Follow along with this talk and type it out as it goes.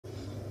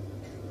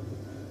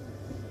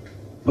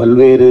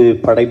பல்வேறு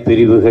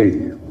படைப்பிரிவுகள்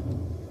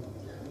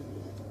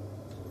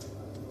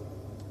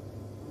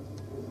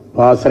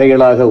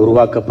பாசறைகளாக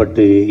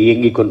உருவாக்கப்பட்டு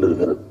இயங்கிக்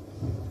கொண்டிருக்கிறது.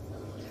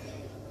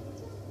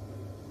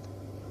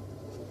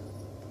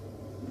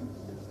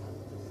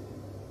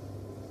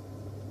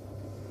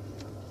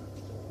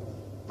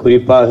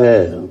 குறிப்பாக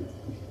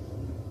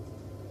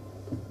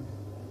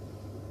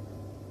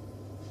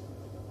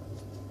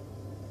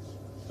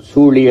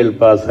சூழியல்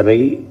பாசறை,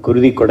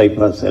 குருதிக்கொடை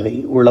பாசறை,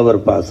 உழவர்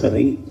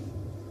பாசறை,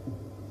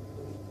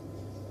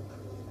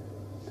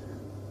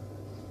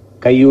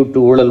 கையூட்டு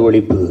ஊழல்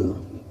ஒழிப்பு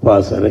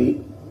பாசறை,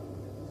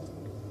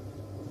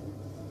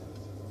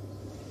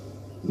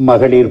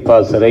 மகளிர்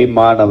பாசறை,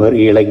 மாணவர்,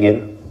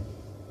 இளைஞர்,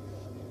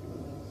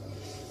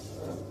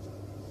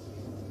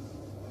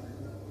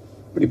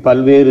 இப்படி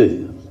பல்வேறு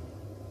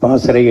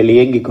பாசறைகள்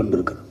இயங்கிக்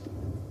கொண்டிருக்கிறது.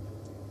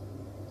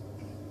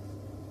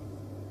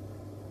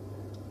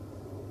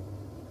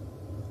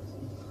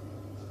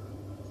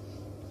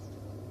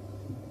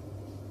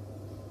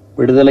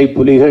 விடுதலை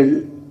புலிகள்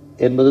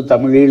என்பது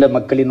தமிழீழ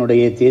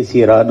மக்களினுடைய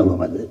தேசிய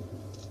இராணுவம்.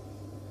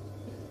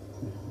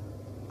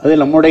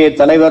 அதில் நம்முடைய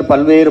தலைவர்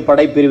பல்வேறு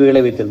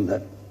படைப்பிரிவுகளை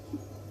வைத்திருந்தார்.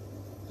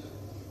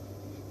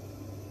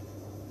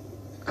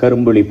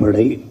 கரும்புலி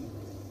படை,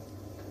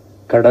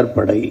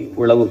 கடற்படை,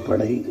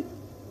 உளவுப்படை,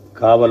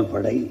 காவல்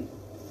படை,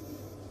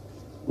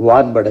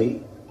 வான்படை.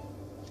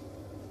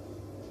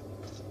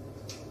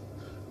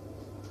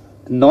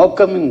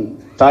 நோக்கம்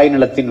தாய்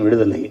நிலத்தின்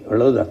விடுதலை,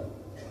 அவ்வளவுதான்.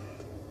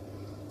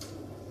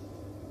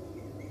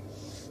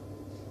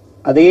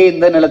 அதே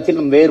இந்த நிலத்தில்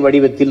வேறு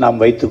வடிவத்தில் நாம்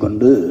வைத்துக்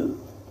கொண்டு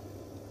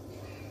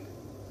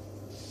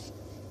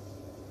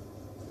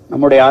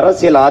நம்முடைய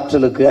அரசியல்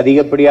ஆற்றலுக்கு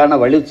அதிகப்படியான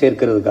வலு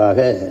சேர்க்கிறதுக்காக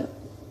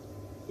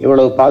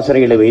இவ்வளவு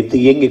பாசறைகளை வைத்து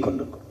இயங்கிக்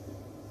கொண்டிருக்கிறோம்.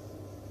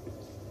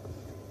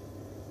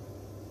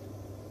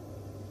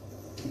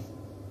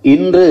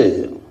 இன்று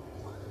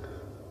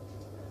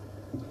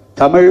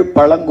தமிழ்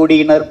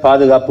பழங்குடியினர்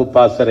பாதுகாப்பு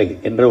பாசறை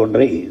என்ற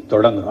ஒன்றை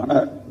தொடங்குறோம்.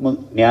 ஆனால்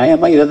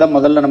நியாயமா இதை தான்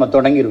முதல்ல நம்ம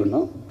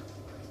தொடங்கிருக்கணும்.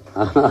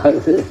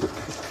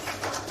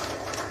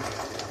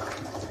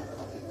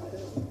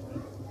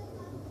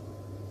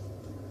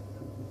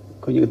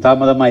 கொஞ்சம்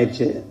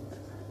தாமதமாயிருச்சு.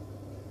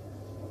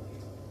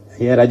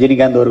 ஐயா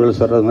ரஜினிகாந்த் அவர்கள்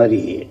சொல்றது மாதிரி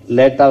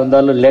லேட்டா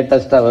வந்தாலும்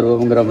லேட்டஸ்டா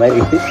வருவோங்கிற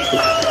மாதிரி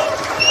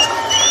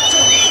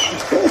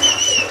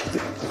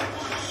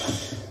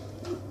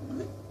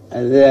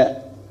அது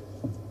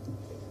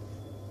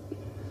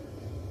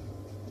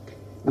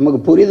நமக்கு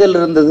புரிதல்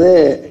இருந்தது.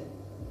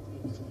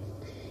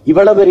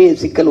 இவ்வளவு பெரிய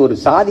சிக்கல், ஒரு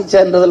சாதி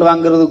சான்றிதழ்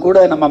வாங்குறது கூட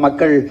நம்ம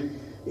மக்கள்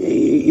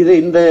இது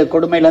இந்த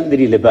கொடுமையெல்லாம்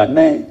தெரியல. இப்ப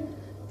அண்ணன்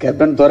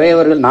கேப்டன் துரை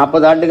அவர்கள்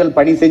 40 ஆண்டுகள்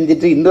பணி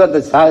செஞ்சுட்டு இன்னும் அந்த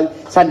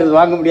சான்றிதழ்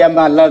வாங்க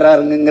முடியாம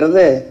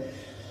அல்லாடுறாருங்கிறது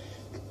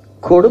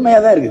கொடுமையா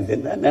தான்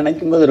இருக்குது.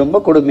 நினைக்கும் போது ரொம்ப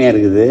கொடுமையா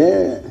இருக்குது.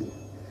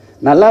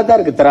 நல்லா தான்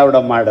இருக்கு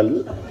திராவிட மாடல்,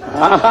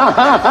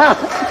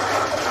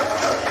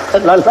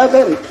 நல்லா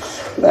தான் இருக்கு.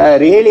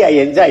 Really I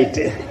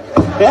enjoyed.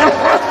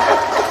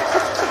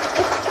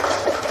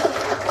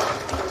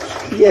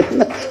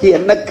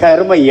 என்ன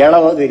கருமை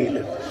எழவோ தெரியல.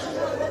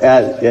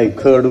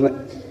 கொடுமை.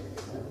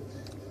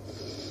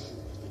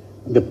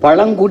 இந்த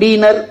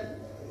பழங்குடியினர்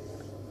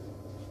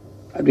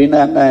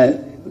அப்படின்னு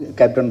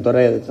கேப்டன்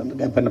துறை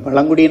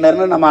பழங்குடியினர்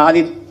நம்ம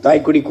ஆதி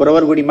தாய்க்குடி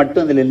குறவர்குடி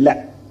மட்டும் இதுல இல்லை.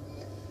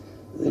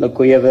 இதுல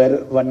குயவர்,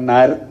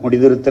 வண்ணார்,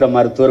 முடிதிருத்திர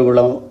மருத்துவர்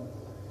குலம்,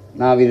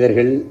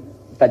 நாவிதர்கள்,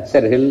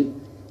 தச்சர்கள்,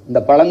 இந்த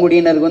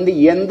பழங்குடியினருக்கு வந்து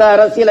எந்த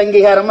அரசியல்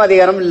அங்கீகாரமும்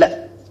அதிகாரம் இல்லை.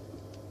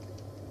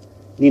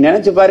 நீ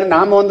நினைச்சு பாரு,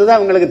 நாம வந்துதான்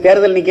அவங்களுக்கு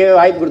தேர்தல் நிக்கவே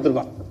வாய்ப்பு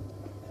கொடுத்துருக்கோம்.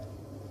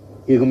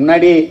 இதுக்கு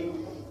முன்னாடி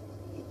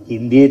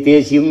இந்திய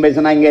தேசியம்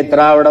பேசினாங்க,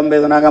 திராவிடம்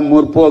பேசினாங்க,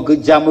 முற்போக்கு,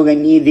 சமூக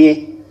நீதி,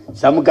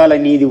 சமகால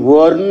நீதி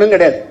ஒன்னும்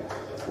கிடையாது.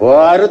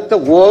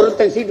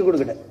 ஒருத்த சீட்டு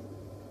கொடுக்கல.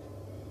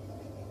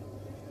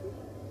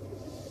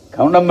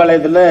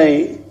 கவுண்டம்பாளையத்துல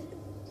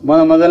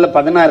முதல்ல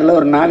 16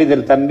 ஒரு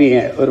நாவிதர் தம்பி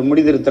ஒரு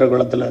முடிதிருத்திர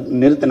குளத்துல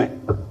நிறுத்தினேன்.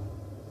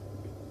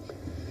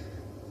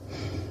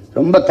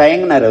 ரொம்ப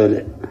தயங்கினார்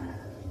அவரு.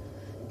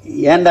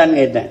 ஏன்டான்னு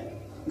கேட்டேன்.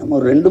 நம்ம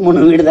ஒரு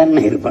 2-3 வீடு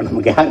தானே இருப்போம்,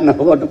 நமக்கு யாருன்னா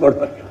ஓட்டு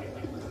போடுவோம்.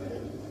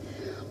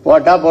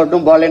 போட்டா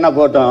போட்டும், போடலைன்னா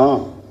போட்டோம்.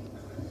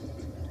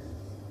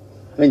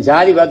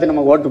 ஜாதி பார்த்து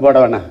நமக்கு ஓட்டு போட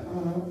வேணாம்.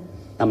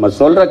 நம்ம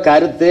சொல்ற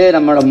கருத்து,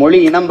 நம்மளோட மொழி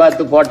இனம்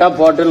பார்த்து போட்டா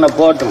போட்டு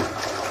போட்டும்.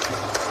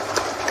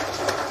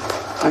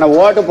 ஆனா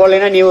ஓட்டு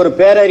போடலைன்னா நீ ஒரு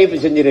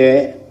பேரறிவிப்பு செஞ்சிரு,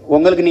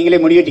 உங்களுக்கு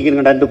நீங்களே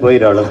முடிவெட்டிக்கிறீங்கடான்ட்டு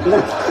போயிடும்.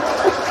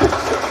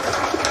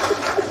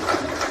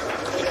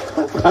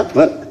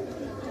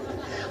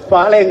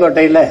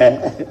 பாளையங்கோட்டையில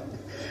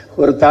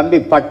ஒரு தம்பி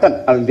பட்டன்,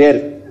 அவன்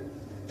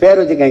பேர்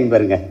வச்சுக்காங்க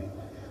பாருங்க,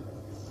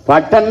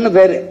 பட்டன்னு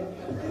பேரு.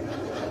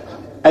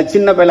 அது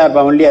சின்ன பையலா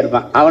இருப்பான், ஒல்லியா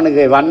இருப்பான்.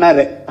 அவனுக்கு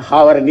வண்ணாரு,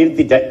 அவரை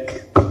நிறுத்திட்டேன்.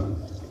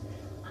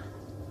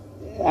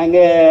 அங்க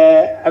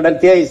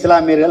அடர்த்தியா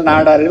இஸ்லாமியர்கள்,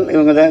 நாடார்கள்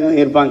இவங்க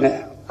தான் இருப்பாங்க.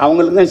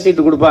 அவங்களுக்கு தான்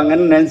சீட்டு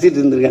கொடுப்பாங்கன்னு நினைச்சிட்டு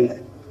இருந்திருக்காங்க.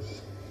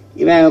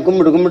 இவன்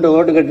கும்பிட்டு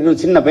ஓட்டு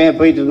கட்டிட்டு சின்ன பையன்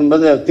போயிட்டு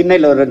இருக்கும்போது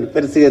திண்ணையில் ஒரு 2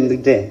 பெருசு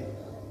இருந்துக்கிட்டு,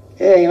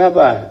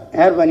 இவப்பா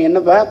யாருப்பா நீ,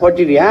 என்னப்பா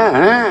போட்டிடுறியா,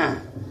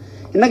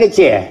 என்ன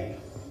கட்சி,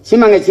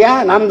 சீமான் கட்சியா,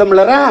 நாம்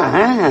தமிழரா,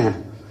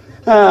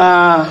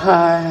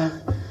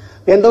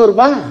 எந்த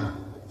ஊருப்பா?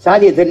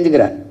 சாதியை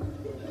தெரிஞ்சுக்கிறேன்.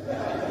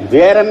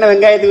 வேற என்ன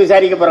வெங்காயத்துக்கு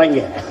விசாரிக்க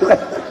போறாங்க?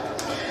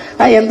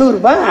 எந்த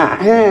ஊருப்பா?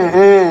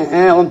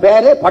 உன்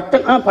பேரு?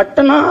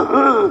 பட்டணம்.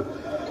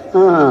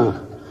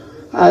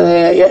 அது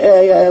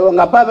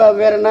உங்க அப்பா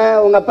பேர் என்ன?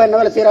 உங்க அப்பா என்ன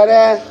வேலை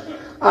செய்யறாரு?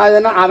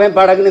 அதுனா அவன்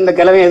படகுன்னு இந்த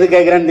கிழமை எது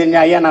கேட்கறான்னு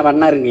தெரிஞ்சா, ஐயா நான்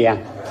வண்ணாருங்கய்யா.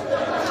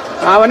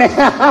 அவனே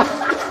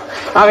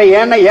அவன்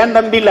ஏன்னா ஏன்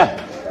தம்பி இல்ல,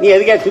 நீ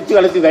எதுக்கா சுத்தி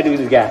வளர்த்து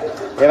காட்டிக்கிட்டு இருக்க?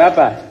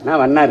 ஏவாப்பா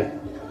நான் வண்ணாரு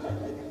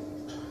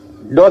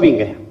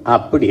டோபிங்க.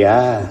 அப்படியா?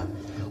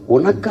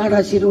 உனக்காடா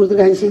சீர்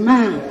கொடுத்துருக்காங்க சீமா?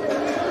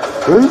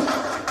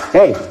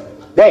 டேய்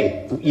டேய்,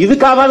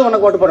 இதுக்காவது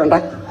உனக்கு ஓட்டு போடுறேன்டா,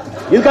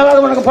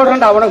 இதுக்காவது உனக்கு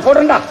போடுறேன்டா, உனக்கு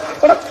போடுறேன்டா.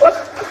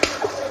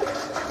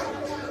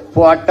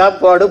 போட்டா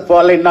போடு,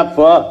 போலைன்னா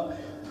போ.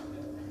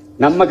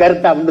 நம்ம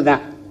கருத்து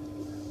அப்படிதான்.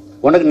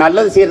 உனக்கு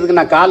நல்லது செய்யறதுக்கு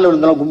நான் காலில்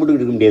விழுந்தாலும்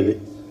கும்பிட்டுக்கிட்டு இருக்க முடியாது.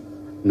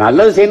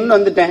 நல்லது செய்யணும்னு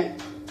வந்துட்டேன்,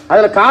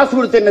 அதுல காசு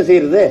கொடுத்து என்ன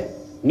செய்யறது?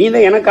 நீ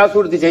தான் எனக்கு காசு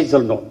கொடுத்து செய்ய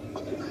சொல்லணும்.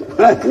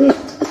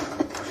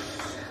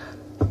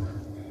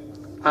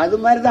 அது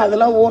மாதிரிதான்.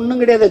 அதெல்லாம்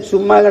ஒண்ணும் கிடையாது,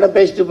 சும்மா கடை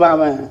பேசிட்டு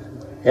அவன்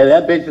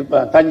எதாவது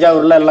பேசிட்டு.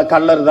 தஞ்சாவூர்ல எல்லாம்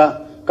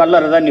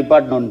கல்லர் தான்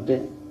நிப்பாட்டணும்ட்டு.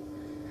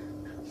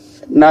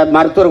 நான்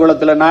மருத்துவர்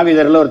குளத்துல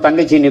நாவிதர்ல ஒரு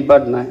தங்கச்சி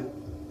நிப்பாட்டினேன்.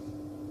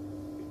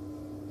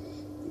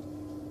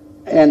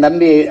 என்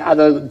தம்பி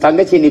அத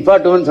தங்கச்சி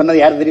நிப்பாட்டுவோன்னு சொன்னது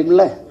யாரு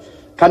தெரியுமில்ல?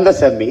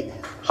 கந்தசாமி.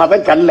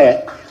 அவன் கல்ல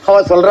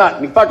அவன் சொல்றான்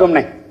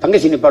நிப்பாட்டோம்னே,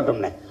 தங்கச்சி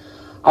நிப்பாட்டோம்னே.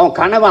 அவன்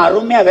கணவன்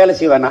அருமையா வேலை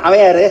செய்வானா.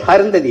 அவன் யாரு?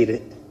 அருந்ததீரு.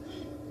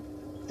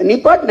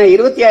 நிப்பாட்டின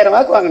 20,000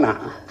 வாக்கு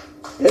வாங்கினான்.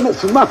 என்ன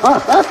சும்மா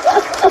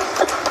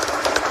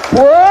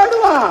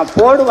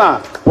போடுவான்.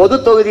 பொது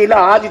தொகுதியில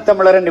ஆதி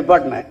தமிழரை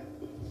நிப்பாட்டின.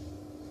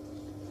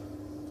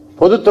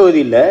 பொது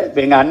தொகுதியில இப்ப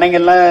எங்க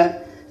அண்ணங்கெல்லாம்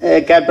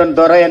கேப்டன்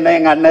துறை என்ன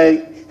எங்க அண்ணன்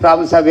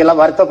ராமசாமி எல்லாம்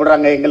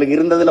வருத்தப்படுறாங்க, எங்களுக்கு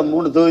இருந்ததுல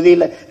 3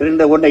 தொகுதியில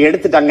 2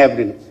 எடுத்துட்டாங்க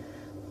அப்படின்னு.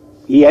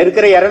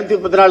 இருக்கிற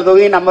 234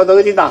 தொகுதி நம்ம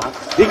தொகுதி தான்.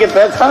 நீங்க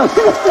பேசாம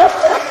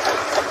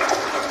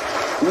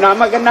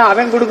நமக்கு என்ன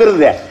அவன்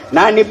கொடுக்கறது?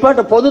 நான்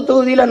நிப்பாட்ட பொது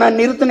தொகுதியில நான்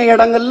நிறுத்தின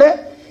இடங்கள்ல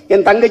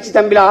என் தங்கச்சி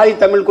தம்பியில ஆதி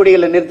தமிழ்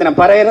குடிகளை நிறுத்தினேன்,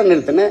 பறையரை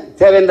நிறுத்தினேன்,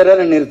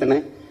 தேவேந்திரரை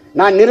நிறுத்தினேன்.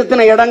 நான்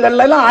நிறுத்தின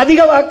இடங்கள்ல எல்லாம்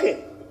அதிக வாக்கு.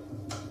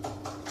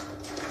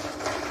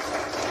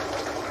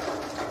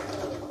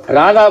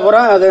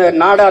 ராதாபுரம் அது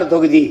நாடார்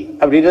தொகுதி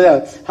அப்படின்றது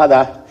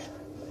அதா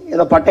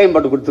ஏதோ பட்டயம்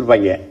போட்டு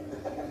கொடுத்துருப்பாங்க.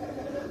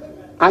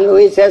 அங்க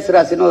போய்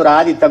சேசுராசின்னு ஒரு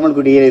ஆதி தமிழ்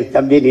குடியை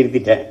தம்பியை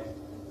நிறுத்திட்டேன்.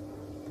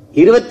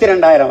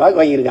 22,000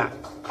 வாக்கு வாங்கியிருக்கான்.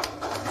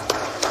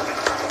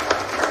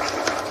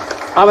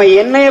 அவன்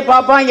என்னைய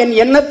பார்ப்பான், என்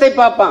எண்ணத்தை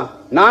பார்ப்பான்.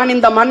 நான்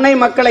இந்த மண்ணை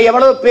மக்களை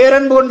எவ்வளவு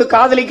பேரன்பு கொண்டு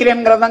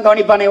காதலிக்கிறேன்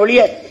கவனிப்பானே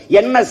ஒழிய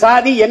என்ன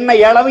சாதி என்ன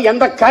அளவு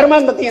எந்த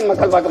கர்மாந்தத்தையும் என்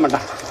மக்கள் பார்க்க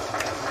மாட்டான்.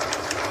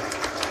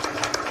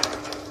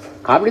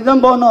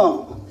 அப்படிதான் போகணும்.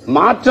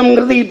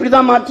 மாற்றம்ங்கிறது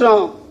இப்படிதான்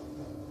மாற்றம்.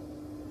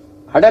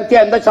 அடர்த்தியா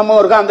எந்த சமூகம்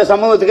இருக்கோ அந்த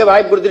சமூகத்துக்கு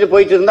வாய்ப்பு கொடுத்துட்டு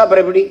போயிட்டு இருந்தா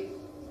அப்புறம் எப்படி?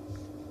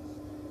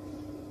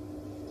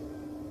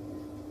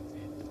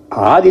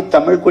 ஆதி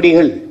தமிழ்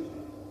குடிகள்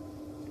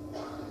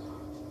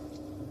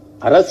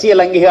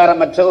அரசியல்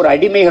அங்கீகாரமற்ற ஒரு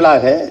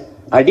அடிமைகளாக,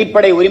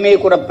 அடிப்படை உரிமையை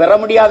கூட பெற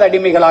முடியாத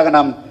அடிமைகளாக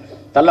நாம்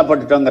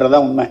தள்ளப்பட்டுட்டோங்கிறதா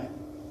உண்மை.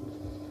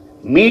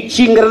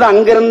 மீட்சிங்கிறது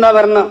அங்கிருந்தா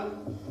வரணும்,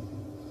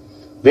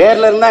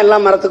 வேர்ல இருந்தா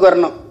எல்லாம் மரத்துக்கு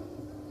வரணும்.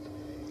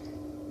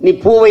 நீ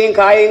பூவையும்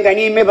காயையும்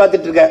கனியுமே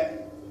பார்த்துட்டு இருக்க.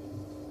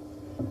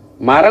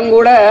 மரம்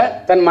கூட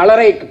தன்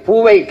மலரை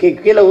பூவை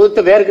கீழே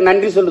ஊத்து வேருக்கு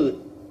நன்றி சொல்லுது.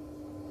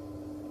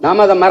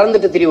 நாம அதை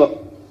மறந்துட்டு திரிவோம்.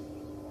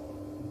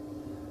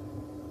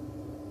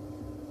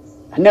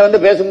 அண்ணன் வந்து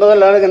பேசும்போது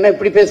எல்லாரும் என்ன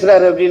இப்படி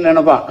பேசுறாரு அப்படின்னு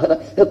நினைப்பான்.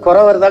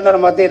 குறவர் தாங்க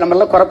நம்ம நம்ம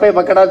எல்லாம் குறப்பை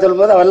மக்கடா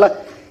சொல்லும் போது அவெல்லாம்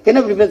என்ன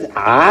இப்படி பேசு?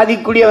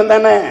 ஆதிக்குடிய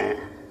வந்தானே,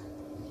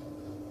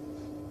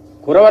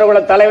 குறவர்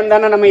குல தலைவன்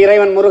தானே நம்ம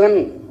இறைவன் முருகன்.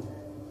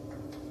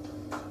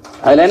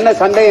 அதுல என்ன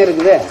சந்தேகம்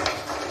இருக்குது?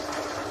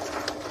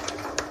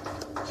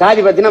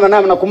 சாதி பத்தினா வேணா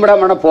அவனை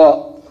கும்பிடாம போ,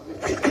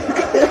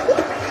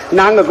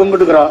 நாங்க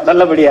கும்பிட்டுக்கிறோம்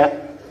நல்லபடியா.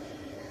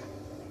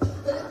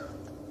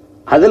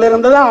 அதுல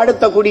இருந்துதான்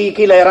அடுத்த குடி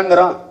கீழே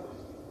இறங்குறோம்.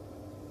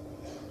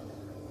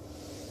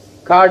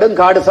 காடும்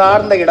காடு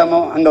சார்ந்த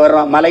இடமும் அங்க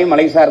வர்றோம், மலையும்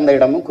மலை சார்ந்த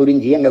இடமும்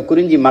குறிஞ்சி. அங்க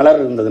குறிஞ்சி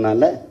மலர்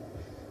இருந்ததுனால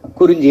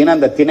குறிஞ்சின்னு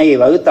அந்த திணையை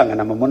வகுத்தாங்க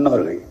நம்ம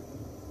முன்னோர்கள்.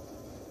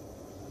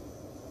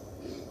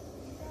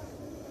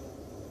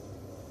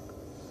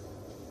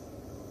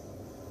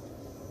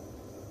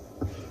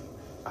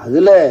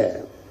 அதுல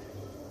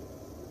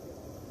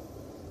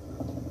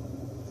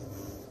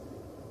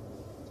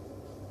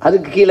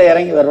அதுக்கு கீழே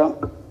இறங்கி வர்றோம்.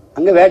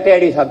 அங்க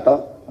வேட்டையாடி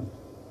சாப்பிட்டோம்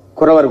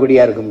குறவர்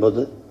குடியா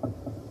இருக்கும்போது.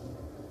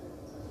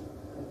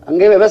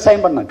 அங்கே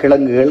விவசாயம் பண்ணோம்,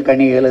 கிழங்குகள்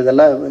கனிகள்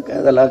இதெல்லாம்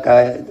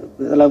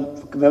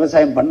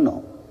விவசாயம்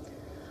பண்ணோம்.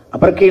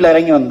 அப்புறம் கீழே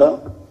இறங்கி வந்தோம்.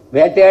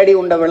 வேட்டையாடி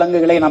உண்ட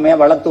விலங்குகளை நம்ம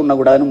வளர்த்து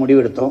உண்ணக்கூடாதுன்னு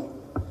முடிவெடுத்தோம்.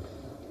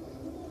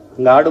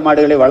 அங்க ஆடு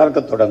மாடுகளை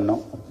வளர்க்க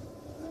தொடங்கினோம்.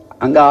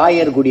 அங்க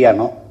ஆயர்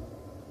குடியானோம்.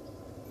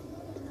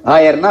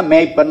 ஆயர்னா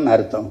மேய்ப்பன்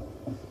அர்த்தம்.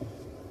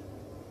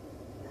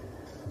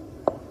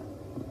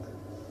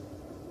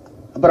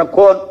 அப்புறம்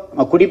கோன்,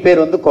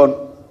 குடிப்பேர் வந்து கோன்.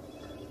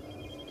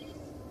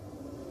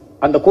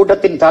 அந்த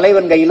கூட்டத்தின்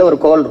தலைவன் கையில் ஒரு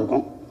கோல்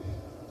இருக்கும்.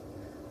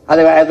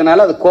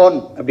 அதனால அது கோன்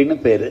அப்படின்னு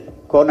பேரு.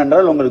 கோன்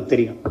என்றால் உங்களுக்கு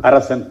தெரியும்,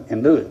 அரசன்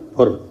என்று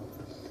பொருள்.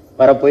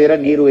 வரப்புயர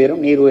நீர்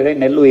உயரும், நீர் உயர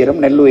நெல் உயரும்,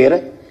 நெல் உயர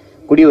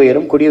குடி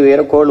உயரும், குடி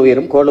உயர கோல்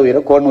உயரும், கோல் உயர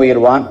கோன்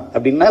உயர்வான்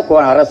அப்படின்னா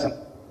அரசன்.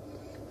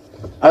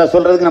 அதை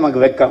சொல்றதுக்கு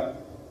நமக்கு வெக்கம்.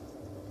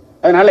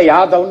 அதனால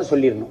யாதவ்னு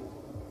சொல்லிடணும்.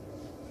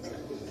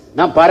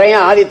 நான்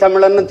பறையன் ஆதி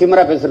தமிழன்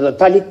திமிரா பேசுறது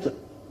தலித்து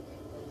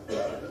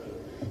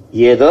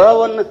ஏதோ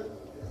ஒண்ணு.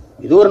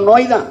 இது ஒரு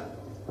நோய் தான்.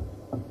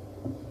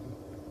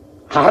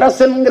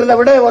 அரசன்ங்கிறத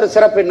விட ஒரு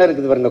சிறப்பு என்ன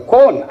இருக்குது பாருங்க.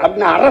 கோன்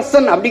அப்படின்னா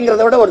அரசன்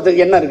அப்படிங்கிறத விட ஒரு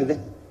என்ன இருக்குது?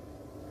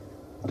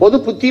 பொது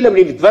புத்தியில்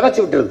அப்படி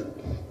விதைச்சு விட்டுருது.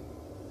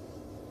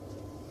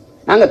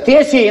 நாங்க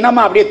தேசிய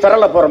இனமா அப்படியே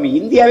திரள போறோம்.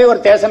 இந்தியாவே ஒரு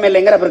தேசமே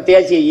இல்லைங்கிற அப்புறம்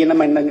தேசிய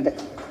இனமா என்னங்கிட்ட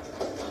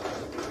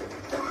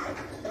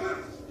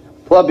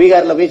போ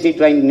பீகார்ல போய்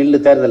சீட் வாங்கி நில்லு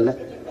தேர்தல்ல.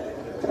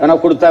 ஆனா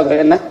கொடுத்தா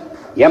என்ன?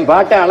 என்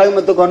பாட்டை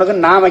அழகுமுத்துக்கு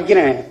நான்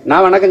வைக்கிறேன்,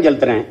 நான் வணக்கம்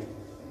செலுத்துறேன்.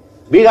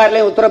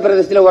 பீகார்லயும்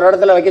உத்தரப்பிரதேசத்துல ஒரு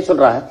இடத்துல வைக்க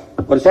சொல்றா,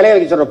 ஒரு சிலையை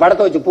வைக்க சொல்ற,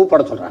 படத்தை வச்சு பூ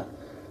பட சொல்றா.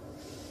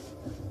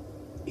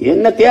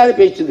 என்ன தேவை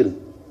பேசிட்டு?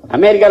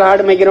 அமெரிக்கால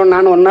ஆடு மேய்க்கிறவன்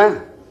நான் ஒன்னா,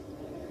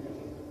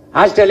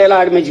 ஆஸ்திரேலியால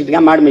ஆடு மேய்ச்சிட்டு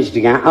இருக்கேன், மாடு மேய்ச்சிட்டு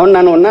இருக்கேன். அவன்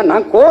நான் ஒன்னா.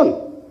 நான் கோன்.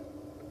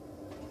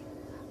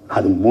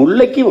 அது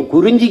முல்லைக்கும்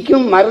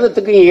குறிஞ்சிக்கும்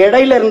மருதத்துக்கும்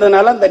இடையில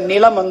இருந்ததுனால அந்த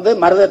நிலம்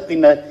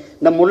மருதத்தின்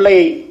இந்த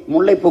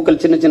முல்லை பூக்கள்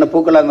சின்ன சின்ன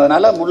பூக்கள்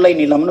இருந்ததுனால முல்லை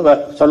நிலம்னு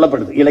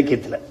சொல்லப்படுது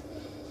இலக்கியத்தில்.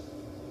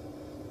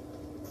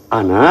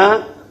 ஆனா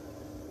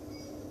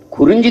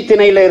குறிஞ்சி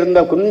திணையில இருந்த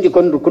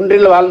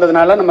குன்றில்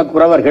வாழ்ந்ததுனால நமக்கு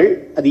குறவர்கள்,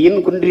 அது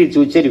இன்னும்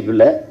குன்றிச்சு உச்சரிப்பு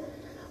இல்லை,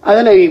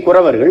 அதுல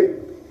குறவர்கள்.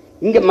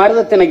 இங்க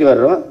மருதத்திணைக்கு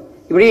வர்றோம்.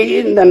 இப்படி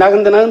இந்த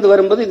நகர்ந்து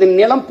வரும்போது இது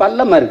நிலம்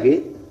பள்ளமா இருக்கு.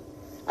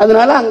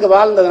 அதனால அங்க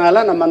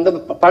வாழ்ந்ததுனால நம்ம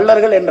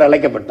பள்ளர்கள் என்று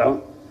அழைக்கப்பட்டோம்.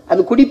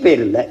 அது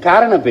குடிப்பெயர் இல்லை,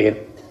 காரண பெயர்.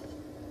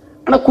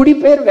 ஆனா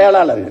குடிப்பெயர்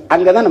வேளாளர்கள்.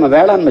 அங்கதான் நம்ம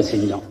வேளாண்மை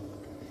செஞ்சோம்.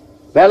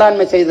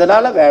 வேளாண்மை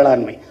செய்ததால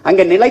வேளாண்மை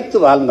அங்க நிலைத்து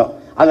வாழ்ந்தோம்.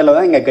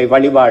 அதுலதான் இங்க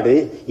வழிபாடு,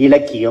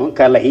 இலக்கியம்,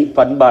 கலை,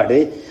 பண்பாடு,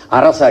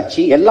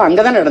 அரசாட்சி எல்லாம்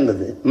அங்கதான்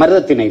நடந்தது,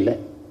 மருதத்திணையில.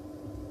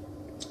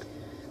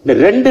 இந்த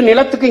ரெண்டு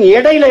நிலத்துக்கும்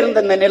இடையில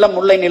இருந்த இந்த நிலம்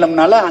முல்லை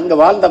நிலம்னால அங்க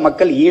வாழ்ந்த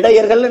மக்கள்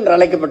இடையர்கள் என்று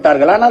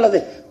அழைக்கப்பட்டார்கள். ஆனால் அது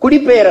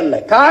குடிப்பெயர் அல்ல,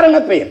 காரண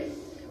பெயர்.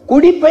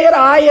 குடிப்பெயர்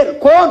ஆயர்,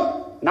 கோன்.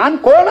 நான்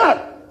கோனார்.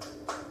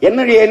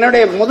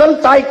 என்னுடைய முதல்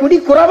தாய்க்குடி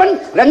குறவன்,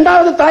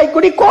 இரண்டாவது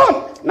தாய்க்குடி கோன்.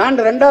 நான்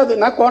இரண்டாவது,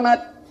 நான்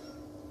கோனார்.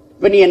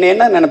 இப்ப நீ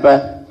என்ன நினைப்ப?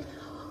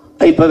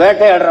 இப்ப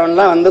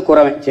வேட்டையாடுறவன்லாம்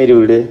குறவன், சரி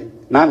விடு.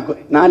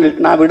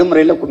 நான்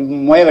விடுமுறையில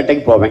முய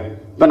வேட்டைக்கு போவேன்.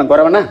 இப்ப நான்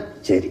குறவனா?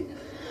 சரி.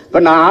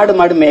 இப்ப நான் ஆடு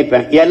மாடு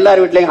மேய்ப்பேன்.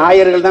 எல்லார் வீட்லயும்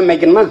ஆயர்கள் தான்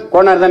மேய்க்கணுமா,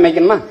 கோனார் தான்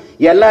மேய்க்கணுமா?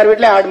 எல்லார்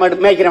வீட்லயும் ஆடு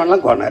மாடு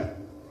மேய்க்கிறவன்லாம் கோனார்.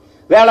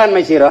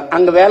 வேளாண்மை செய்யறோம்,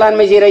 அங்க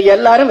வேளாண்மை செய்யற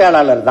எல்லாரும்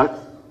வேளாளர் தான்.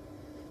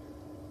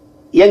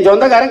 என்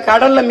சொந்தக்காரன்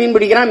கடல்ல மீன்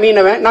பிடிக்கிறான்,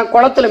 மீனவன். நான்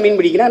குளத்துல மீன்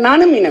பிடிக்கிறேன்,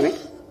 நானும் மீனவன்.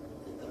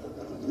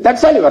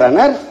 தட்சாலி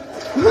வரானார்.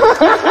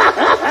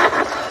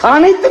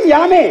 அனைத்தும்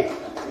யாமே.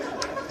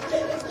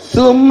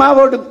 சும்மா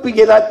ஒரு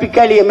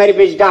பிக்காளிய மாதிரி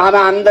பேசிட்டான்.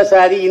 அவன் அந்த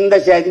சாதி, இந்த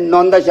சாதி,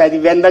 நொந்த சாதி,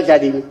 வெந்த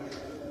சாதி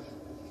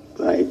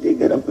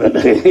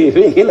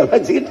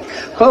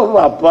வச்சுக்கிட்டு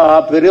அப்பா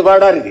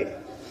பெருபாடா இருக்கு.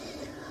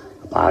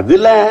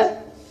 அதுல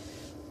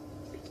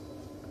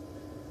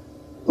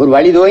ஒரு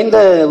வழி தோய்ந்த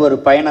ஒரு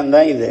பயணம்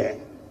தான் இது.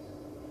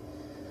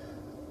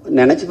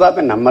 நினைச்சு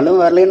பார்ப்பேன்,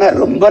 நம்மளும் வரலைன்னா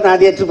ரொம்ப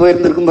நாதியற்று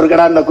போயிருந்திருக்கும்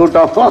இருக்கடா அந்த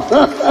கூட்டம்.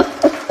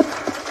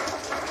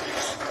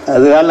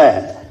 அதனால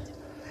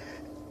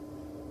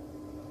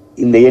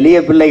இந்த எளிய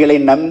பிள்ளைகளை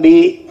நம்பி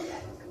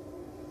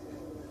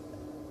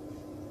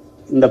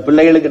இந்த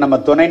பிள்ளைகளுக்கு நம்ம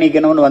துணை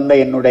நிற்கணும்னு வந்த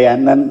என்னுடைய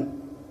அண்ணன்,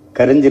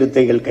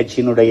 கருஞ்சிறுத்தைகள்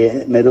கட்சியினுடைய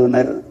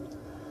நிறுவனர்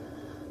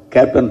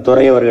கேப்டன்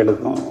துரை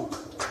அவர்களுக்கும்,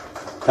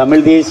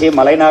 தமிழ் தேசிய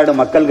மலைநாடு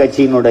மக்கள்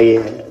கட்சியினுடைய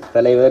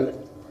தலைவர்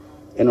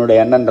என்னுடைய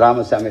அண்ணன்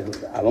ராமசாமி,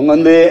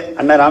 அவங்க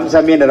அண்ணன்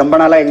ராமசாமி ரொம்ப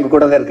நாளா எங்க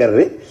கூட தான்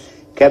இருக்காரு.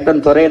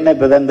 கேப்டன் துரை என்ன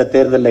இப்பதான் இந்த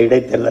தேர்தலில்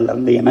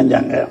இடைத்தேர்தல்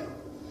இணைஞ்சாங்க.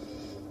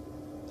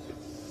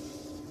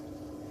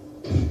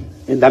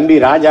 என் தம்பி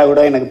ராஜா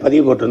கூட எனக்கு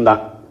பதிவு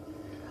போட்டிருந்தான்.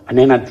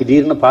 அண்ணே நான்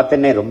திடீர்னு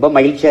பார்த்தேன்னே, ரொம்ப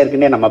மகிழ்ச்சியா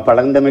இருக்குன்னே, நம்ம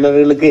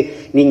பழந்தமிழர்களுக்கு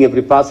நீங்க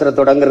இப்படி பாசுற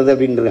தொடங்குறது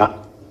அப்படின்னு இருக்கான்.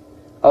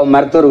 அவன்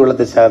மருத்துவர்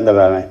குலத்தை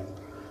சேர்ந்தவன்.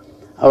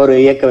 அவர்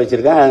இயக்க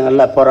வச்சிருக்கான்,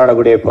 நல்லா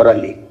போராடக்கூடிய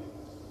போராளி.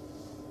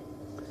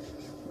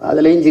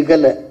 அதுலயும்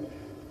சிக்கல.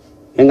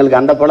 எங்களுக்கு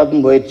அந்த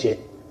பழப்பும் போயிடுச்சு.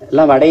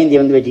 எல்லாம் வட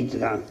இந்திய வெட்டிக்கிட்டு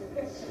இருக்காங்க.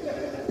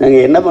 நாங்க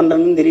என்ன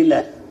பண்றோம்னு தெரியல.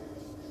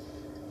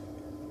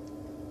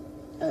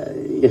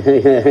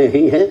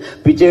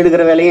 பிச்சை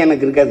எடுக்கிற வேலையும்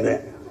எனக்கு இருக்காது.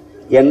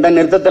 எந்த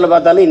நிறுத்தத்தில்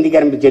பார்த்தாலும்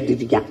இந்திக்காரன் பிச்சை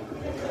எடுத்துட்டு இருக்கான்.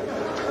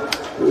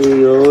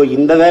 ஐயோ,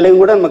 இந்த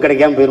வேலையும் கூட நம்ம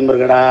கிடைக்காம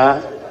போயிருந்துருக்கடா.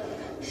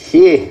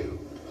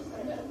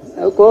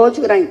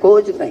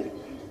 கோச்சுக்கிறாங்க.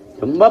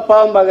 ரொம்ப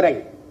பாவம்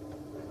பாக்குறாங்க.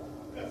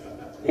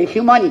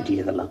 ஹியூமானிட்டி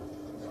இதெல்லாம்.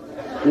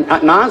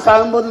 நான்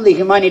சாகும்போது இந்த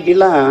ஹியூமானிட்டி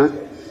எல்லாம்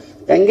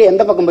எங்க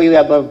எந்த பக்கம் போய்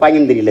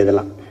பாங்கன்னு தெரியல.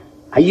 இதெல்லாம்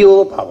ஐயோ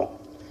பாவம்.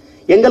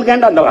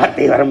 எங்களுக்காண்ட அந்த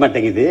வார்த்தை வர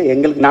மாட்டேங்குது.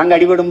 எங்களுக்கு நாங்க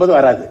அடிபடும் போது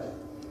வராது.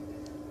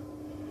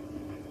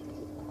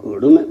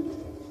 கொடுமை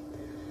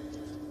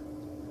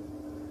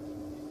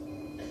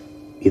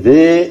இது.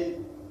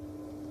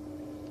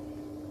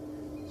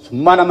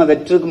 சும்மா நம்ம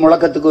வெற்றுக்கு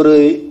முழக்கத்துக்கு ஒரு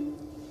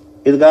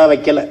இதுக்காக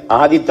வைக்கல.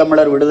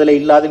 ஆதித்தமிழர் விடுதலை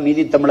இல்லாத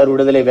மீதி தமிழர்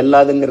விடுதலை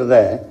வெல்லாதுங்கிறத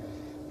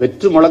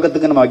வெற்று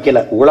முழக்கத்துக்கு நம்ம வைக்கல,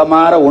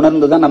 உளமாற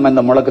உணர்ந்துதான் நம்ம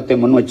இந்த முழக்கத்தை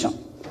முன் வச்சோம்.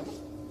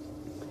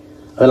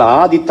 அதுல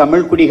ஆதி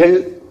தமிழ் குடிகள்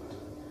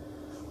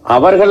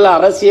அவர்கள்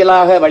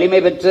அரசியலாக வலிமை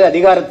பெற்று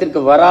அதிகாரத்திற்கு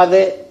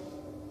வராது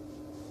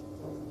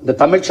இந்த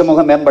தமிழ்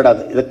சமூகம்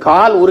மேம்படாது. இது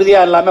கால்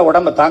உறுதியா இல்லாம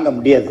உடம்ப தாங்க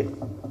முடியாது.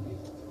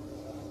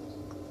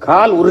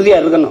 கால் உறுதியா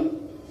இருக்கணும்.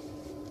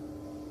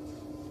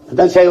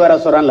 அதான் சேகவரா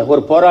சொல்றான்ல,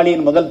 ஒரு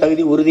போராளியின் முதல்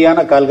தகுதி உறுதியான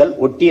கால்கள்,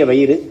 ஒட்டிய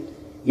வயிறு,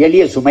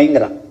 எளிய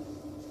சுமைங்கிறான்.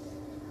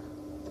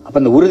 அப்ப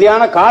இந்த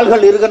உறுதியான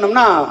கால்கள்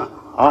இருக்கணும்னா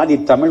ஆதி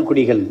தமிழ்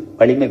குடிகள்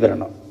வலிமை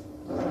பெறணும்.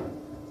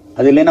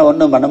 அது இல்லைன்னா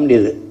ஒன்றும் பண்ண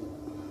முடியாது.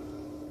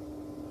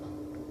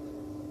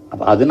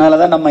 அப்ப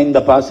அதனாலதான் நம்ம இந்த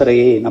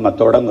பாசறையை நம்ம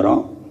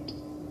தொடங்குறோம்.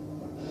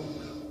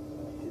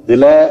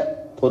 இதுல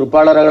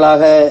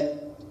பொறுப்பாளர்களாக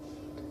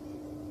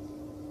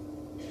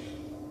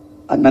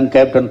அண்ணன்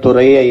கேப்டன்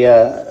துரை, ஐயா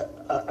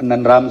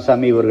அண்ணன்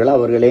ராமசாமி இவர்கள்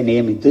அவர்களே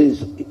நியமித்து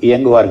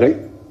இயங்குவார்கள்.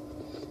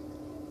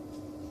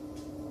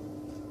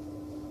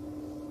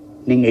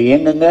 நீங்க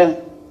இயங்குங்க,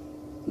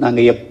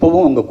 நாங்க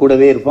எப்பவும் உங்க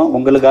கூடவே இருப்போம்,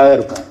 உங்களுக்காக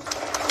இருப்போம்.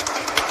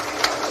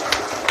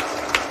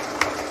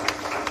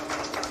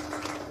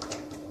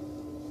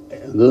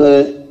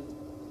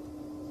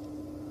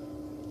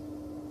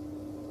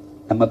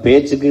 நம்ம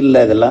பேச்சுக்கு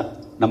இல்ல, இதெல்லாம்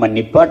நம்ம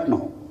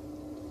நிப்பாட்டணும்.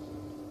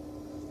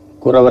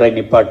 குறவரை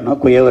நிப்பாட்டணும்,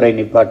 குயவரை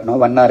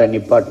நிப்பாட்டணும், வண்ணாரை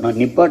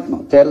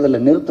நிப்பாட்டணும், தேர்தலை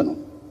நிறுத்தணும்.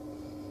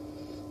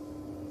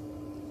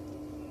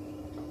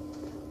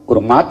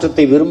 ஒரு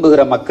மாற்றத்தை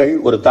விரும்புகிற மக்கள்,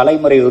 ஒரு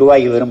தலைமுறை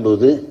உருவாகி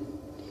வரும்போது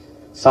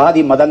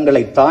சாதி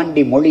மதங்களை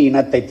தாண்டி மொழி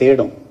இனத்தை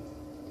தேடும்.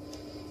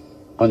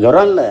 அவன்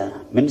சொல்றான்ல,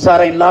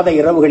 மின்சாரம் இல்லாத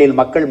இரவுகளில்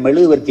மக்கள்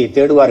மெழுகுவர்த்தியை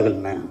தேடுவார்கள்,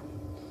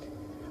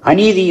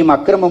 அநீதியும்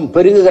அக்கிரமும்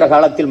பெருகுகிற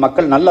காலத்தில்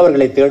மக்கள்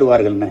நல்லவர்களை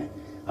தேடுவார்கள்.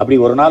 அப்படி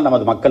ஒரு நாள்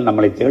நமது மக்கள்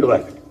நம்மளை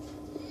தேடுவார்கள்.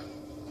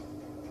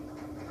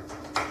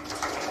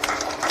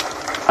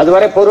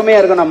 அதுவரை பொறுமையா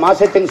இருக்கணும்.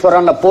 மாசத்தின்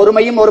சொல்றான்ல,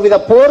 பொறுமையும் ஒருவித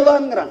போர்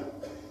தான்.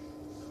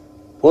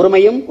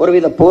 பொறுமையும்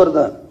ஒருவித போர்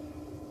தான்.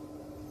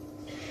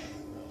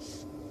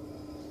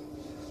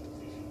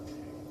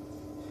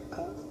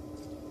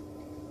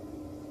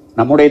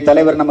 நம்முடைய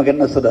தலைவர் நமக்கு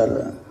என்ன சொல்றாரு?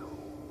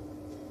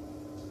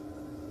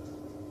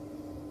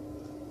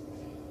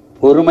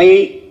 பொறுமை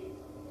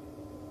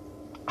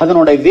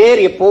அதனுடைய வேர்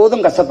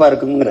எப்போதும் கசப்பா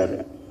இருக்குங்கிறாரு.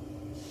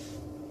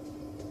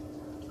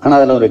 ஆனா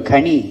அதுல ஒரு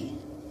கனி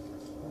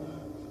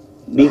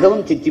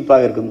மிகவும்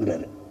தித்திப்பாக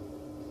இருக்குங்கிறாரு.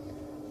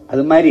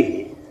 அது மாதிரி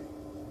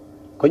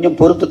கொஞ்சம்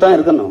பொறுத்து தான்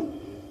இருக்கணும்.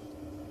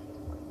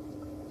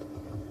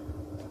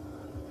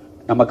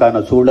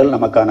 நமக்கான சூழல்,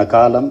 நமக்கான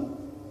காலம்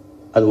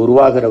அது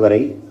உருவாகிற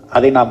வரை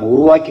அதை நாம்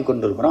உருவாக்கி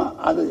கொண்டிருக்கிறோம்.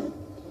 அது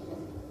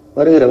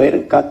வருகிற வரை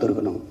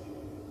காத்திருக்கணும்.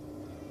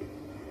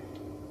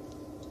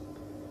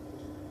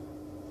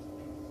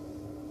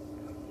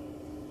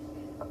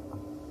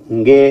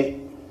 இங்கே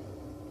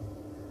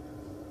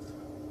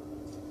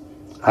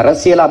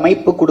அரசியல்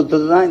அமைப்பு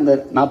கொடுத்ததுதான் இந்த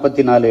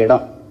 44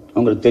 இடம்.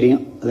 உங்களுக்கு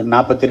தெரியும், அது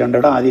 42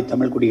 இடம் ஆதி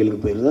தமிழ்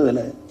குடிகளுக்கு போயிருது.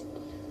 அதுல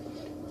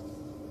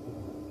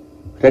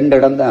 2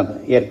 இடம் தான்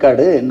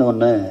ஏற்காடு,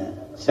 இன்னொன்னு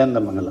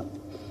சேந்தமங்கலம்,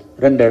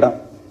 2 இடம்.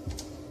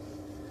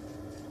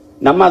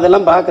 நம்ம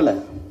அதெல்லாம் பார்க்கல.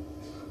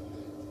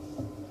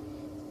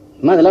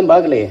 நம்ம அதெல்லாம்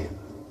பார்க்கலையே.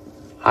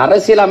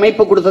 அரசியல்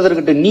அமைப்பு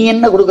கொடுத்ததற்கு நீ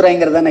என்ன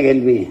கொடுக்குறாங்கிறதான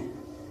கேள்வி.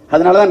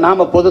 அதனாலதான்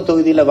நாம பொது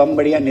தொகுதியில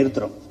வம்படியா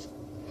நிறுத்துறோம்.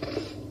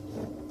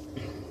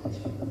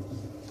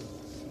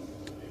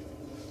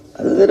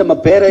 அது நம்ம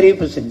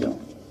பேரறிவிப்பு செஞ்சோம்.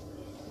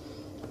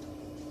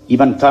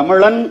 இவன்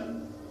தமிழன்,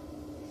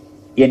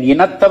 என்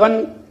இனத்தவன்,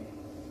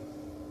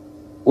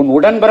 உன்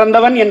உடன்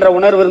பிறந்தவன் என்ற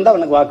உணர்வு இருந்தால்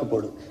அவனுக்கு வாக்கு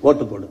போடு,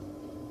 ஓட்டு போடு.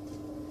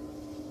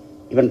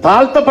 இவன்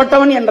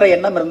தாழ்த்தப்பட்டவன் என்ற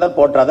எண்ணம் இருந்தால்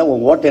போற்றாத.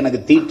 உன் ஓட்டு எனக்கு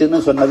தீட்டுன்னு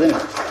சொன்னது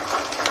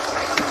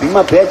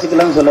சும்மா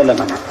பேச்சுக்கலாம்னு சொல்லல.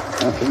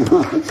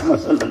 நம்ம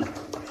சொல்லல.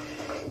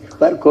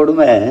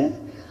 கொடுமை.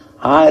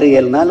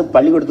 6-7 நாள்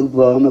பள்ளிக்கூடத்துக்கு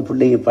போகாம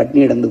பிள்ளைங்க பட்டினி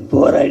இடந்து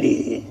போராடி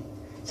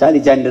சாதி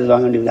சான்றிதழ்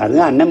வாங்க வேண்டியது.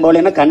 அதுதான் அண்ணன்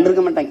போலேன்னா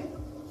கண்டிருக்க மாட்டாங்க.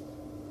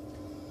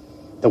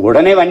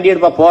 உடனே வண்டி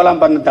எடுப்பா,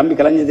 போலாம் பண்ண தம்பி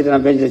கலைஞ்சிட்டு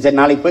நான் பேசி, சரி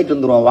நாளைக்கு போயிட்டு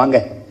வந்துருவோம் வாங்க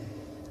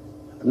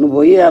இன்னும்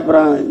போய்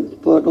அப்புறம்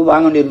போட்டு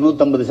வாங்க வேண்டியது.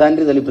 150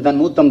 சான்றிதழ்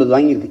இப்பதான் 150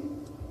 வாங்கியிருக்கு.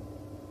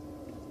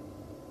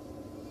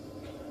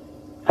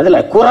 அதுல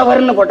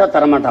குறவர்னு போட்டா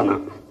தரமாட்டானா,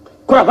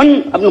 குறவன்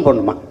அப்படின்னு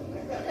போடணுமா?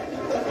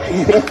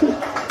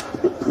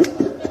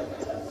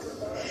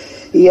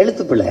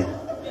 எழுத்து பிள்ளை.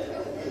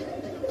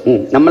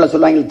 நம்மள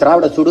சொல்லுவாங்க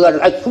திராவிட சுடுகாடு.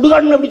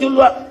 சுடுகாடுன்னு எப்படி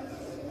சொல்லுவா?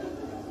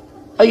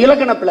 அது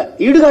இலக்கண பிள்ளை.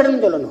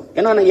 இடுகாடுன்னு சொல்லணும்.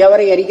 ஏன்னா நான்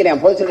எவரையும்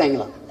எரிக்கிறேன்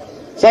போச்சிருக்காங்களா?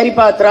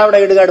 சரிப்பா திராவிட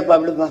இடுகாடுப்பா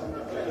அப்படிப்பா.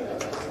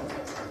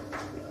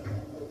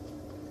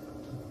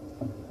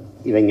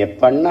 இவங்க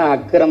பண்ண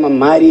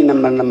அக்கிரமம் மாதிரி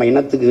நம்ம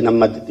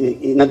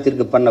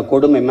இனத்திற்கு பண்ண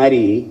கொடுமை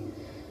மாதிரி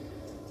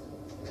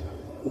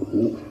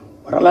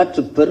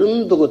வரலாற்று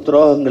பெருந்துக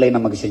துரோகங்களை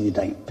நமக்கு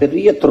செஞ்சுட்டாங்க.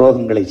 பெரிய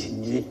துரோகங்களை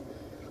செஞ்சு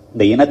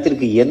இந்த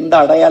இனத்திற்கு எந்த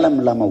அடையாளம்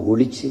இல்லாம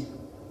ஒழிச்சு,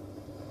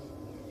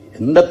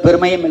 எந்த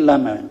பெருமையும்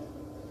இல்லாம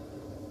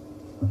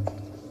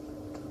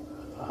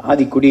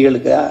ஆதி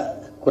குடிகளுக்கு,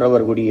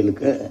 குறவர்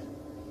குடிகளுக்கு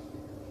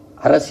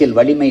அரசியல்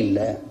வலிமை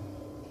இல்லை.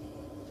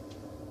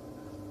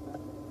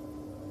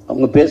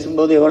 அவங்க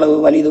பேசும்போது எவ்வளவு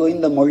வலிதோ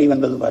இந்த மொழி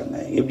வந்தது பாருங்க.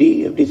 எப்படி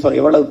எப்படி சொல்ற,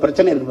 எவ்வளவு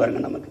பிரச்சனை இருக்கு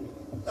பாருங்க நமக்கு.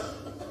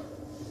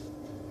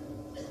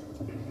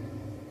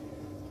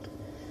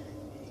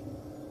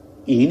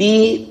 இனி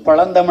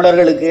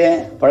பழந்தமிழர்களுக்கு,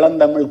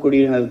 பழந்தமிழ்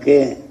குடியினருக்கு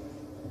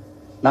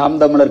நாம்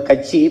தமிழர்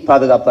கட்சி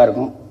பாதுகாப்பா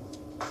இருக்கும்.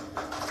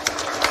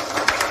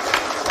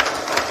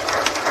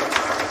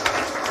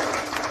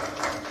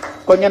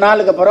 கொஞ்ச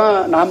நாளுக்கு அப்புறம்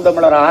நாம்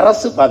தமிழர்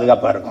அரசு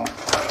பாதுகாப்பா இருக்கும்.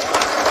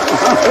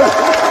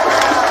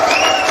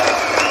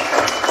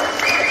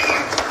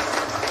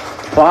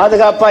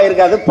 பாதுகாப்பா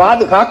இருக்காது,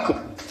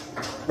 பாதுகாக்கும்.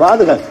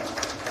 பாதுகாக்கும்.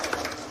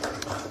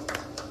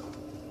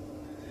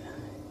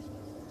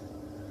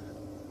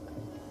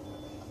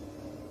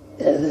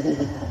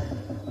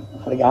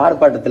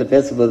 ஆர்ப்பாட்டத்தில்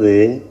பேசும்போது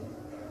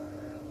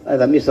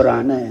தம்பி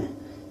சொல்றான்னு,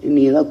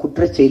 நீ ஏதாவது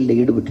குற்றச்செயலில்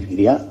ஈடுபட்டு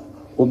இருக்கிறியா,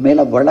 உன்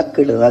மேல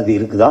வழக்குகள் ஏதாவது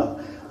இருக்குதா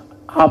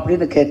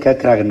அப்படின்னு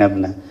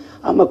கேட்கறாங்க.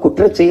 ஆமா,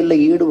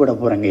 குற்றச்செயலில் ஈடுபட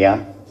போறேங்கய்யா.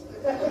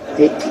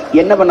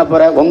 என்ன பண்ண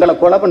போற? உங்களை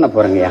கொலை பண்ண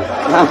போறேங்கய்யா.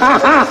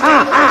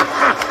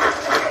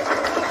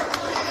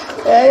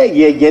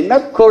 என்ன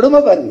கொடுமை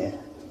பாருங்க.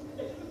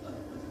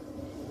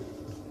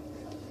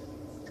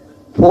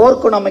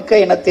 போர்க்குணமிக்க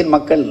இனத்தின்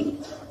மக்கள்,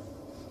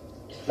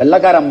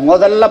 வெள்ளக்காரன்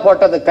முதல்ல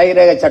போட்டது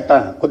கைரேகை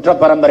சட்டம், குற்ற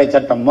பரம்பரை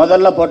சட்டம்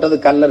முதல்ல போட்டது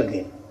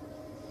கல்லருக்கு,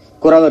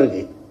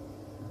 குறவருக்கு.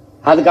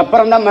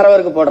 அதுக்கப்புறம் தான்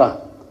மறவருக்கு போடுறான்.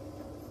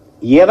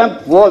 எவன்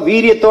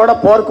வீரியத்தோட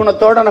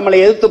போர்க்குணத்தோட நம்மளை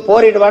எதிர்த்து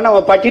போரிடுவான்னு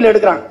அவன் பட்டியல்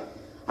எடுக்கிறான்.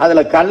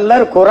 அதுல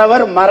கல்லர்,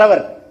 குறவர்,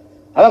 மறவர்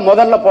அவன்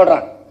முதல்ல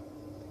போடுறான்.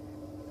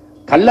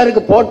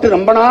 கல்லருக்கு போட்டு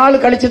ரொம்ப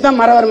நாள் கழிச்சு தான்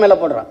மறவர் மேல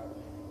போடுறான்.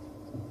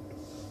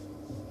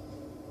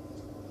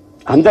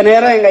 அந்த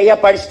நேரம் எங்க ஐயா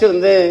படிச்சுட்டு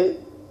வந்து,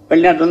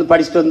 வெளிநாட்டுல வந்து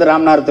படிச்சுட்டு வந்து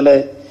ராமநாதத்துல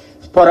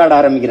போராட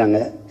ஆரம்பிக்கிறாங்க.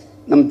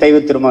 நம் தெய்வ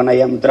திருமகன்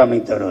ஐயா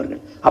முத்துராமலிங்க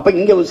அவர்கள். அப்ப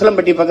இங்க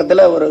உசிலம்பட்டி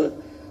பக்கத்துல ஒரு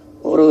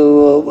ஒரு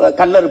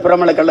கல்லர்,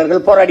 பிரமல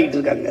கல்லர்கள் போராடிட்டு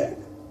இருக்காங்க.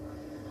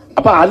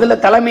 அப்ப அதுல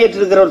தலைமையேற்று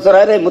இருக்கிறவர்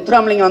சொல்றாரு,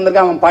 முத்துராமலிங்கம்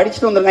வந்திருக்கான், அவன்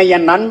படிச்சுட்டு வந்திருக்கான்,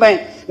 என் நண்பன்,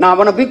 நான்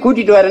அவனை போய்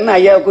கூட்டிட்டு வரேன்னு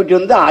ஐயாவை கூட்டிட்டு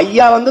வந்து,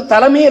 ஐயா வந்து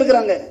தலைமையே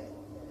இருக்கிறாங்க.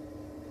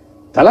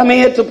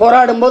 தலைமையேற்று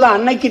போராடும் போது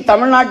அன்னைக்கு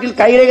தமிழ்நாட்டில்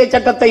கைரேகை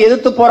சட்டத்தை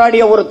எதிர்த்து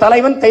போராடிய ஒரு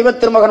தலைவன் தெய்வ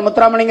திருமகன்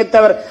முத்துராமலிங்க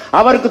தேவர்.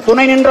 அவருக்கு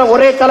துணை நின்ற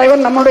ஒரே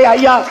தலைவன் நம்முடைய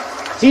ஐயா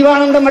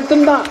ஜீவானந்தம்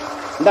மட்டும்தான்.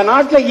 இந்த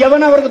நாட்டில்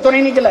எவன் அவருக்கு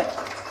துணை நிக்கல.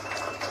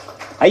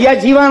 ஐயா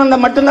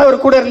ஜீவானந்தம் மட்டும்தான்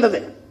அவர் கூட இருந்தது.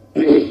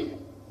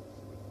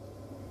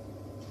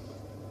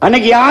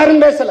 அன்னைக்கு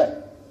யாரும் பேசல.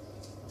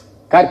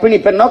 கர்ப்பிணி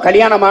பெண்ணோ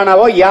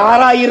கல்யாணமானாவோ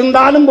யாரா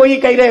இருந்தாலும் போய்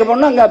கைரேகை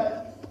பொண்ணு அங்க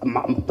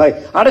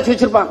அடைச்சு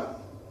வச்சிருப்பான்.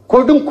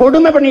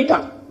 கொடுமை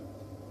பண்ணிட்டான்.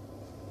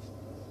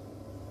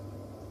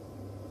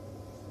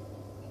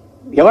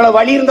 எவ்வளவு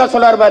வழி இருந்தா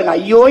சொல்லாரு பாருங்க.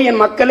 ஐயோ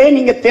என் மக்களே,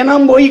 நீங்க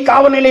தினம் போய்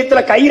காவல்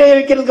நிலையத்தில் கைரேகை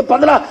வைக்கிறதுக்கு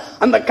பதிலா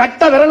அந்த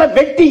கட்ட விரலை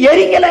வெட்டி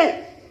எரிங்கல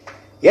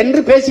என்று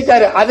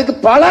பேசிட்டாரு. அதுக்கு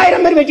பல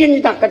ஆயிரம் பேர் வெட்டி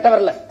எரிஞ்சிட்டான் கட்ட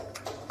விரல.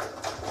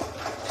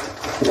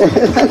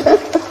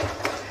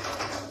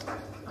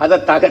 அதை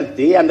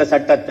தகர்த்தி அந்த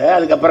சட்டத்தை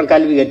அதுக்கப்புறம்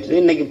கல்வி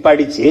கற்று இன்னைக்கு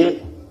படிச்சு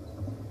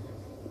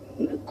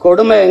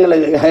கொடுமை.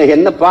 எங்களுக்கு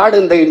என்ன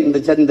பாடு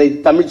இந்த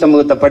தமிழ்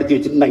சமூகத்தை படுத்தி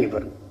வச்சிருந்தாங்க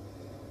பாருங்க.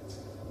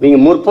 நீங்க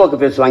முற்போக்கு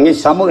பேசுவாங்க,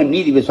 சமூக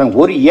நீதி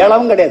பேசுவாங்க, ஒரு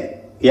ஏளவும் கிடையாது.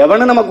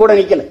 எவனும் நம்ம கூட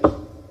நிக்கல.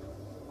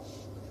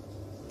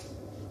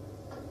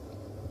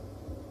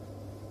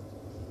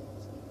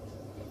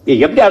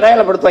 எப்படி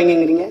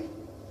அடையாளப்படுத்துவாங்க?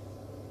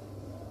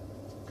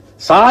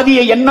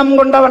 சாதிய எண்ணம்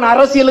கொண்டவன்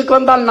அரசியலுக்கு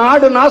வந்தால்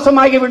நாடு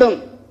நாசமாகிவிடும்.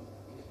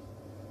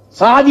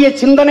 சாதிய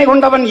சிந்தனை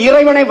கொண்டவன்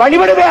இறைவனை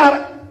வழிபடவே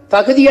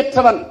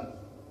தகுதியற்றவன்.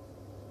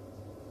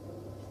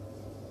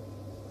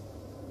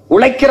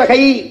 உழைக்கிற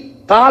கை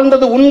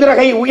தாழ்ந்தது, உண்கிற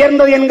கை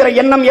உயர்ந்தது என்கிற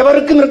எண்ணம்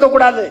எவருக்கும்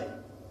இருக்கக்கூடாது.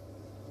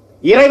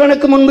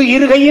 இறைவனுக்கு முன்பு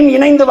இருகையும்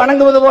இணைந்து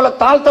வணங்குவது போல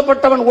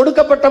தாழ்த்தப்பட்டவன்,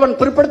 ஒடுக்கப்பட்டவன்,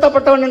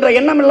 பிற்படுத்தப்பட்டவன் என்ற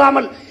எண்ணம்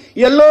இல்லாமல்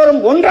எல்லோரும்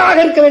ஒன்றாக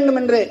இருக்க வேண்டும்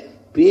என்று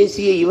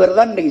பேசிய இவர்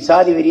தான் இன்றைக்கு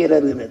சாதி வெறியர்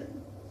இருக்கிறார்.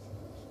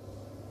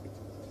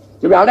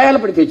 இப்படி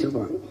அடையாளப்படுத்தி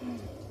வச்சிருப்பாங்க.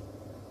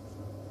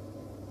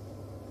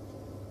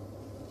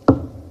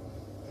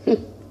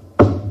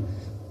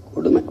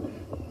 கொடுமை.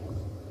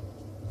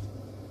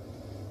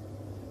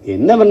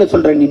 என்ன பண்ண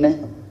சொல்ற நீ?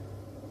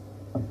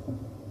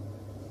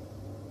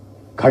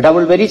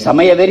 கடவுள் வெறி,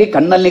 சமய வெறி,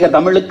 கண்ணல் நிகர்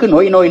தமிழுக்கு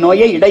நோய் நோய்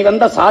நோயே இடை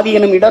வந்த சாதி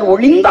எனும் இடர்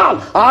ஒளிந்தால்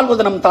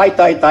ஆள்வது நம் தாய்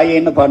தாய்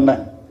தாயேன்னு பாடின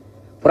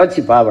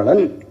புரட்சி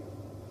பாவலன்.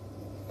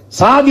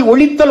 சாதி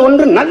ஒழித்தல்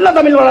ஒன்று, நல்ல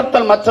தமிழ்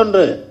வளர்த்தல்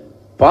மற்றொன்று.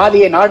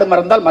 பாதியை நாடு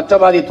மறந்தால் மற்ற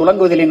பாதியை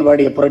துலங்குவதில்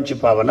பாடிய புரட்சி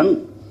பாவலன்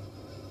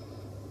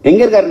எங்க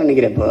இருக்காருன்னு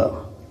நினைக்கிறேன். இப்போ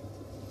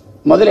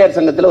முதலியார்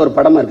சங்கத்தில் ஒரு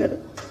படமா இருக்காரு.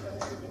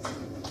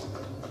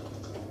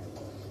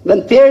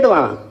 இவன்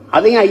தேடுவான்.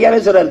 அதையும் ஐயாவே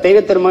சொல்றாரு, தெய்வ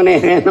திருமகனே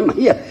நம்ம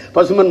ஐயா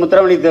பசுமன்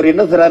முத்துராமலிங்க தேவர்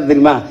என்ன சொல்றாரு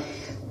தெரியுமா?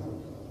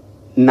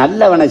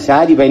 நல்லவனை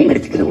சாதி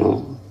பயன்படுத்திக்கிறோம்,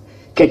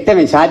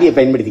 கெட்டவன் சாதியை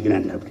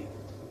பயன்படுத்திக்கிறான். அப்படி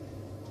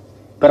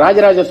இப்ப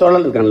ராஜராஜ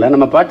சோழன் இருக்கான்ல,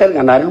 நம்ம பாட்ட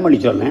இருக்கான் அருள்மொழி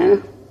சோழன்,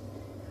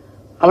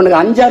 அவனுக்கு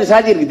 5-6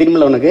 சாதி இருக்கு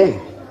தெரியுமில்ல அவனுக்கு.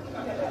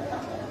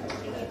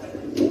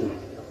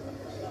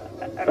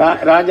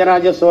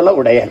 ராஜராஜ சோழ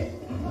உடையார்,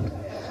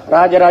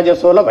 ராஜராஜ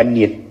சோழ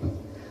வன்னியர்,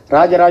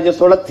 ராஜராஜ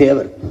சோழ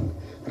தேவர்,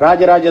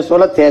 ராஜராஜ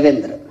சோழ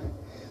தேவேந்திரர்.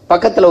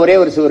 பக்கத்தில் ஒரே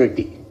ஒரு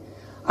சுவரொட்டி.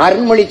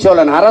 அருண்மொழி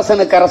சோழன்,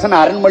 அரசனுக்கு அரசன்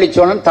அருண்மொழி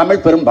சோழன்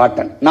தமிழ்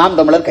பெரும்பாட்டன், நாம்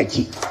தமிழர்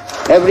கட்சி.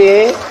 எப்படி?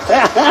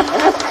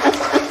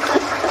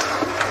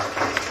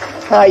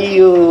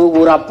 ஐயோ,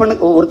 ஒரு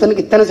அப்பனுக்கு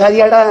ஒருத்தனுக்கு இத்தனை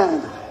சாதியாடா?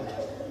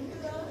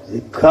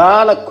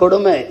 கால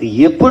கொடுமை.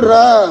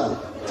 எப்படிரா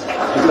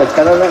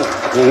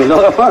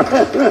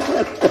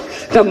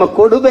நம்ம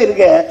கொடுமை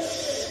இருக்க?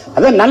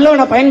 அதான்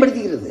நல்லவனை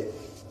பயன்படுத்திக்கிறது,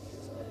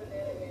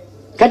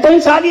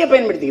 கெட்டவன் சாதியை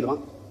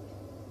பயன்படுத்திக்கிறோம்.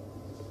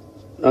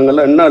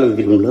 நாங்கெல்லாம் என்ன ஆளுக்கு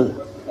தெரியுங்களோ?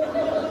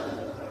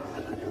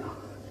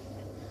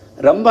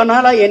 ரொம்ப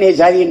நாளா என்னைய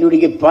சாதி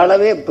கண்டுபிடிக்க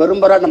பலவே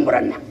பெரும்பராட்டம்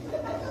போறான்.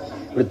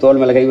 இப்படி தோல்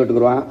மேல கை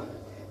விட்டுக்குருவான்,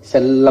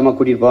 செல்லமா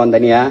கூட்டிட்டு போவான்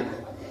தனியா.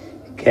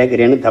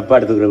 கேட்கறேன்னு தப்பா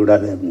எடுத்துக்கிற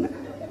கூடாது அப்படின்னு.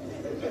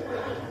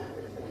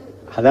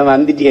 அதான்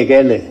வந்துட்டிய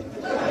கேளு.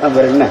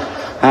 அப்புறம் என்ன?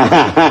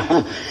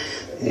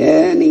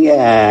 நீங்க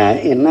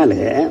என்னால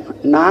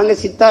நாங்க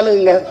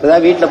சித்தாளுங்க.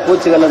 ஏதாவது வீட்டுல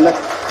பூச்சிகள் இருந்தா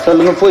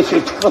சொல்லுங்க, பூசி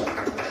விட்டுப்போம்.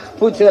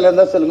 பூச்சிகள்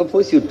இருந்தா சொல்லுங்க,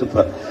 பூசி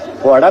விட்டுப்போம்.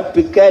 போடா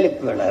பிக்காலி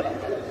போட.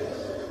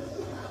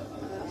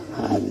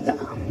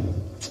 அதுதான்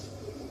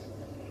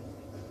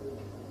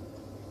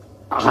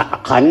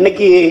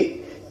அன்னைக்கு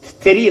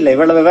தெரியல,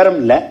 இவ்வளவு விவரம்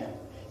இல்ல,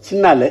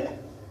 சின்னாலு.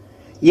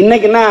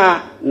 இன்னைக்குன்னா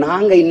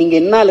நாங்க நீங்க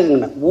என்ன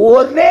ஆளுங்க,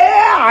 ஒரே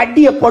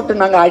அடிய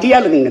போட்டு நாங்க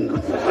அடியாளுங்க.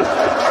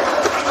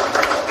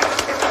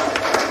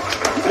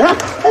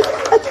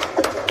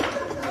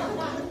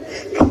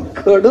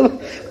 கொடுமை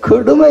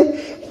கொடுமை.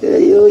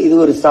 ஐயோ, இது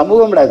ஒரு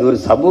சமூகம், இது ஒரு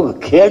சமூகம்,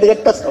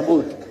 கேடுகட்ட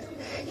சமூகம்.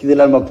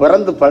 இதுல நம்ம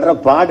பிறந்து படுற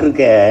பாடு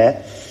இருக்க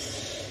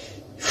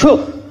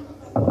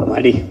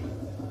மடி.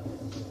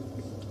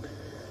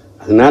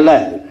 அதனால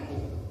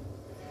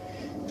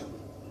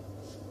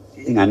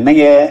எங்க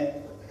அன்னைய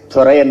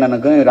துறை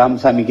அண்ணனுக்கும்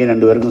ராமசாமிக்கும்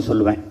 2 பேருக்கும்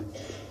சொல்லுவேன்,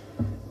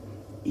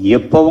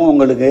 எப்பவும்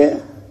உங்களுக்கு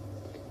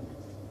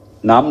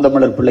நாம்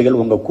தமிழர் பிள்ளைகள்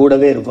உங்க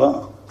கூடவே இருப்போம்.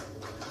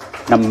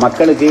 நம்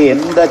மக்களுக்கு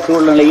எந்த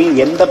சூழ்நிலையும்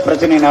எந்த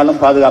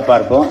பிரச்சனைனாலும் பாதுகாப்பா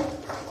இருப்போம்.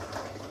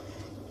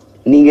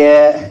 நீங்க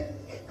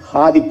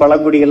ஆதி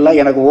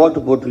பழங்குடிகள்லாம் எனக்கு ஓட்டு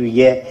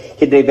போட்டுருவீங்க,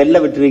 இதை வெல்ல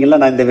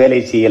விட்டுருவீங்களா, நான் இந்த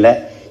வேலையை செய்யல.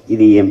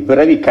 இது என்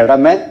பிறவி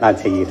கடமை,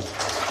 நான் செய்யறேன்.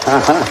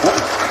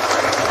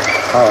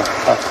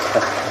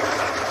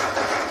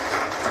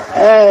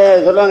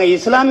 சொல்லுவாங்க,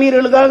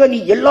 இஸ்லாமியர்களுக்காக நீ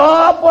எல்லா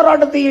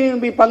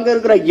போராட்டத்தையும்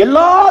பங்கேற்கிற,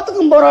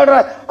 எல்லாத்துக்கும் போராடுற,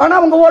 ஆனா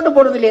அவங்க ஓட்டு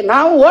போடுறது இல்லையே.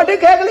 நான் ஓட்டே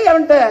கேட்கலையே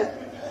அவன்கிட்ட.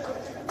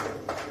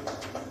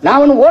 நான்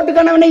அவனுக்கு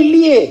ஓட்டுக்கானவனே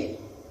இல்லையே.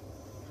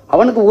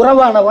 அவனுக்கு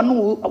உறவானவன்,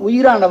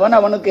 உயிரானவன்,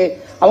 அவனுக்கு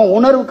அவன்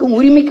உணர்வுக்கும்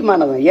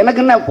உரிமைக்குமானவன்.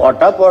 எனக்கு என்ன,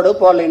 போட்டா போடு,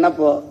 போடலைன்னா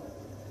போ.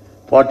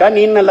 போட்டா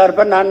நீ நல்லா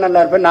இருப்ப, நான்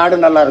நல்லா இருப்பேன்,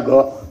 நாடு நல்லா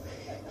இருக்கும்.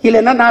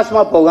 இல்லைன்னா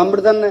நாசமா போகும்.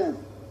 அப்படித்தானே?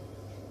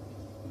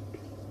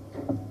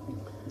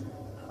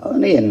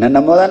 அவனு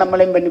என்னென்னமோ தான்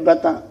நம்மளையும் பண்ணி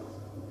பார்த்தான்.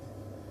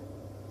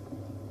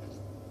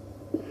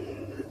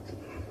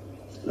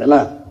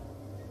 இதெல்லாம்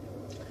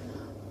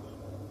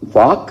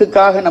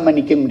வாக்குக்காக நம்ம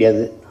நிக்க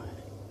முடியாது,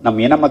 நம்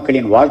இன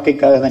மக்களின்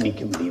வாழ்க்கைக்காக தான்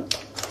நிக்க முடியும்.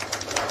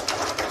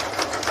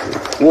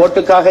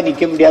 ஓட்டுக்காக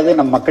நிக்க முடியாது,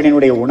 நம்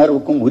மக்களினுடைய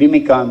உணர்வுக்கும்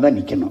உரிமைக்காக தான்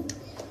நிக்கணும்.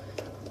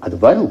 அது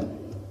வரும்,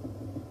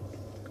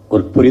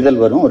 ஒரு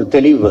புரிதல் வரும், ஒரு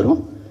தெளிவு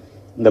வரும்.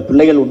 இந்த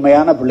பிள்ளைகள்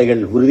உண்மையான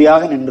பிள்ளைகள்,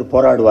 உறுதியாக நின்று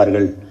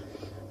போராடுவார்கள்.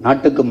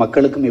 நாட்டுக்கும்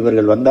மக்களுக்கும்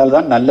இவர்கள்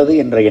வந்தால்தான் நல்லது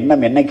என்ற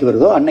எண்ணம் என்னைக்கு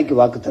வருதோ அன்னைக்கு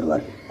வாக்கு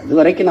தருவார்கள். அது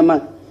வரைக்கும் நம்ம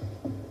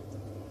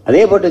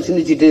அதே போட்டு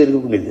சிந்திச்சுட்டு இருக்க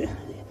முடியுது.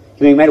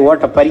 இவங்க மாதிரி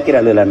ஓட்ட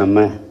பறிக்கிறாள்.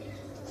 நம்ம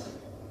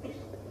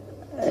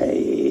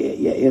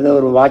ஏதோ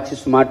ஒரு வாட்ச்,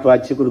 ஸ்மார்ட்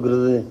வாட்ச்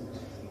கொடுக்கறது,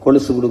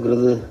 கொலுசு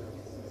கொடுக்கறது,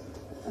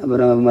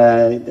 அப்புறம்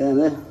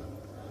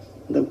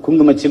இந்த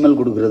குங்கும சிமல்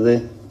கொடுக்கறது,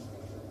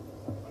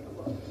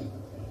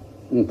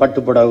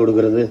 பட்டுப்புடவை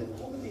கொடுக்கறது,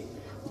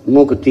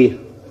 மூக்குத்தி.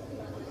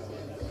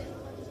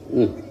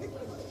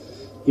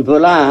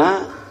 இப்போலாம்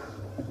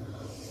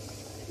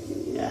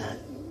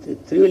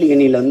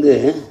திருவல்லிக்கணியில்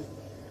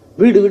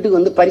வீடு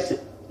வீட்டுக்கு பரிசு,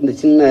 இந்த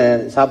சின்ன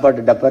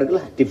சாப்பாட்டு டப்பா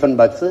இருக்குல்ல, டிஃபன்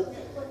பாக்ஸு,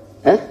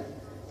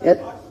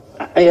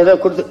 ஏதோ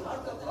கொடுத்து,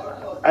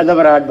 அந்த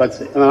மாதிரி ஹாட்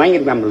பாக்ஸ்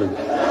வாங்கியிருக்கேன் நம்மளுக்கு.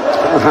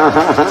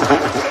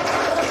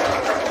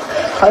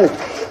 அது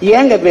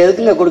ஏங்க இப்போ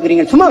எதுக்குங்க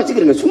கொடுக்குறீங்க? சும்மா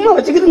வச்சுக்கிறீங்க, சும்மா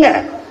வச்சுக்கிறீங்க,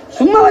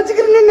 சும்மா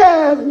வச்சுக்கிறீங்க.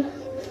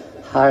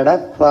 அட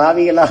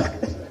பாவிகளா,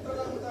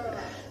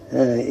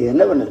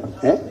 என்ன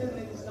பண்ணுது?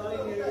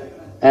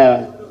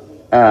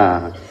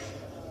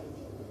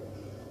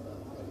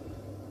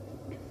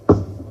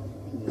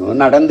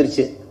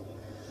 நடந்துருச்சு.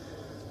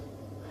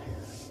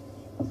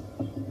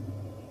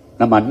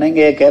 நம்ம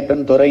அண்ணங்க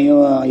கேப்டன்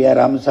துரையும் ஏ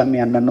ராமசாமி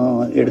அண்ணனும்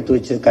எடுத்து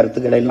வச்ச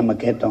கருத்துக்களை நம்ம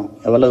கேட்டோம்.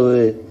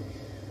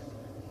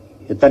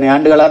 எத்தனை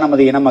ஆண்டுகளா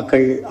நமது இன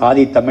மக்கள்,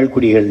 ஆதி தமிழ்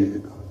குடிகள்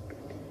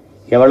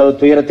எவ்வளவு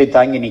துயரத்தை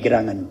தாங்கி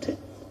நிக்கிறாங்கன்ட்டு.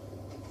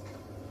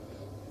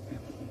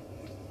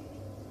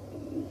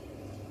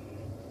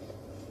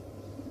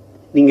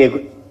 நீங்க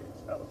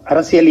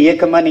அரசியல்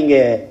இயக்கமா, நீங்க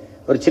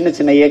ஒரு சின்ன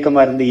சின்ன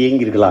இயக்கமா இருந்து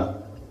இயங்கிருக்கலாம்.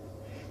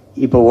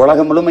 இப்ப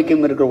உலகம்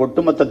முழுமைக்கும் இருக்கிற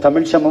ஒட்டுமொத்த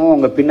தமிழ் சமமும்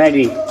உங்க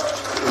பின்னாடி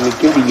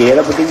நிற்கும். நீங்க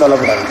எதை பத்தியும்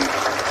கவலைப்படாது.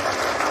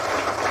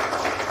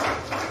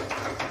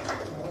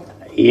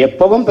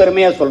 எப்பவும்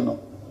பெருமையா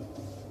சொல்லணும்,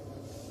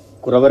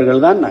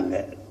 குறவர்கள் தான் நாங்க,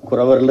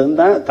 குறவர்கள்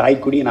தான்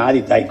தாய்க்குடி,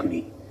 ஆதி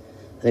தாய்க்குடி.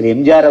 அதில்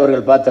எம்ஜிஆர்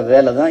அவர்கள் பார்த்த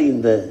வேலை தான்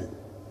இந்த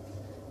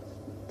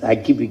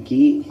அக்கி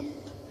பிக்கி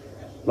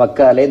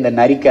வக்காலே இந்த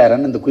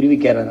நரிக்காரன் இந்த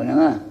குருவிக்காரன்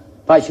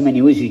பாசிமணி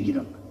ஊசி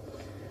வைக்கிறோம்.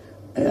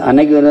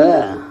 அன்னைக்கு வர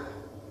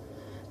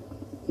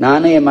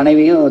நானும் என்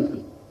மனைவியும்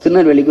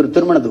திருநெல்வேலிக்கு ஒரு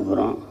திருமணத்துக்கு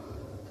போகிறோம்.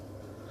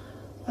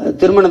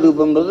 திருமணத்துக்கு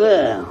போகும்போது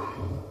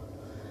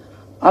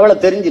அவளை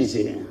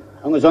தெரிஞ்சிருச்சு.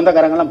 அவங்க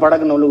சொந்தக்காரங்கெல்லாம்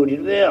படக்குன்னு உள்ள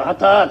கூட்டிட்டு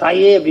ஆத்தா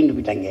தாயே அப்படின்ட்டு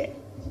போயிட்டாங்க.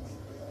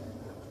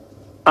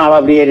 அவள்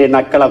அப்படியே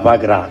நக்கலை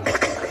பார்க்குறா.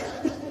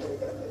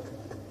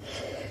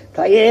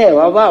 தாயே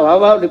வாவா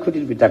வாவா அப்படி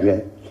கூட்டிட்டு போயிட்டாங்க.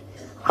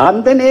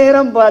 அந்த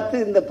நேரம் பார்த்து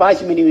இந்த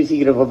பாசிமணி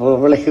வீசிக்கிற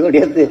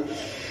ஓடியாது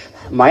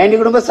மாயாண்டி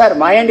குடும்பம் சார்,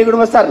 மாயாண்டி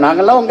குடும்பம் சார்,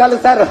 நாங்கெல்லாம் உங்காலு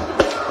சார்.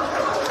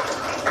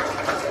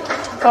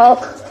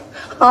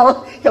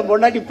 என்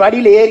பொண்டாட்டி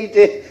படியில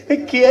ஏறிட்டு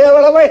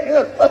கேவலமா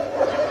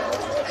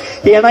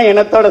ஏன்னா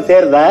இனத்தோட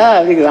சேருதா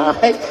அப்படிங்கிறா.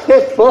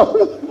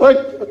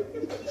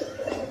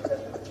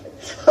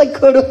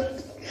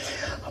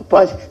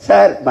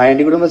 சார்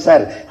மாயாண்டி குடும்பம்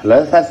sir, hello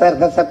sir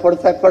sir sir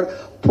போடு சார் போடு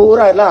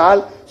பூரா எல்லாம்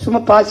ஆள் சும்மா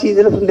பாசி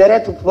இதுல நிறைய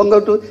பொங்க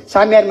விட்டு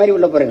சாமியார் மாதிரி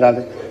உள்ள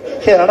போறாங்க.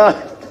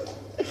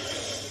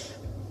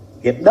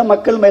 எந்த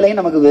மக்கள் மேலையும்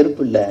நமக்கு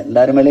வெறுப்பு இல்லை,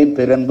 எல்லாரும் மேலையும்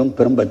பெரும்பும்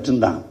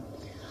பெரும்பற்றும் தான்.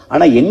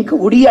 ஆனா எங்க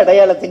குடி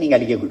அடையாளத்தை நீங்க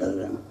அழிக்க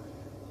கூடாது.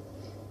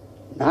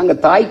 நாங்க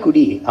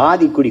தாய்க்குடி,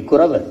 ஆதிக்குடி,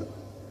 குறவர்,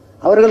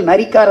 அவர்கள்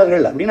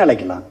நரிக்காரர்கள் அப்படின்னு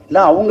அழைக்கலாம்.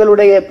 இல்ல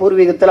அவங்களுடைய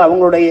பூர்வீகத்துல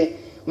அவங்களுடைய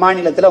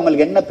மாநிலத்துல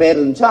அவங்களுக்கு என்ன பேர்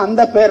இருந்துச்சோ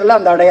அந்த பேர்ல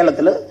அந்த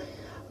அடையாளத்துல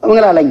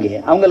அவங்கள அலைங்க,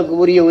 அவங்களுக்கு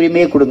உரிய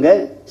உரிமையை கொடுங்க,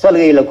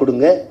 சலுகைகளை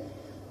கொடுங்க,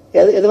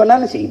 எது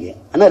வேணாலும் செய்யுங்க.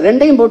 ஆனா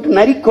ரெண்டையும் போட்டு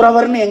நரி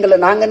குறவர்னு எங்களை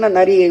நாங்க என்ன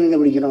நரி எங்க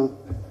பிடிக்கிறோம்?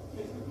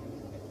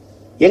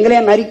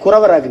 எங்களையா நரி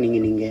குறவராக்குனீங்க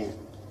நீங்க?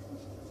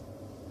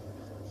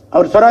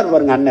 அவர் சொல்றாரு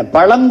பாருங்க, அண்ணன்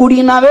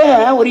பழங்குடினாவே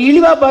ஒரு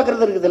இழிவா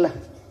பாக்குறது இருக்குதுல்ல,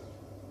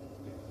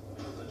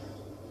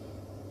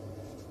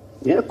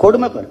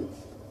 கொடுமை பாருங்க.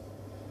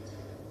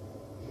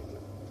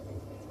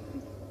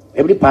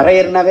 எப்படி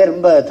பறையர்னாவே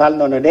ரொம்ப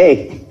தாழ்ந்தோட, டேய்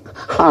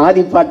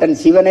ஆதிப்பாட்டன்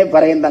சிவனே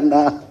பறையன்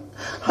தாண்டா,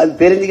 அது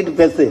தெரிஞ்சுக்கிட்டு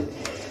பேசு.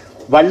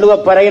 வள்ளுவ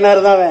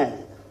பறையனார் தான் அவன்,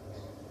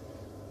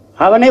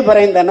 அவனே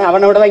பறையன் தானே,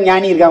 அவனோட தான்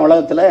ஞானி இருக்கான்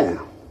உலகத்துல.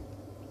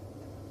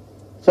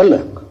 சொல்லு.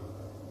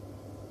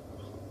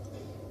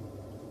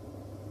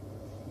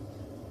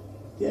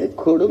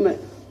 கொடுமை.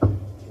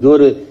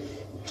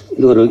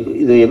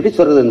 இது எப்படி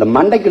சொல்றது, இந்த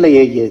மண்டைக்குள்ள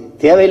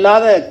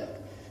தேவையில்லாத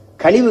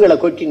கழிவுகளை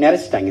கொட்டி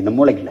நிறைச்சிட்டாங்க இந்த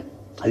மூளைக்குள்ள.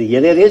 அது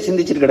எதையோ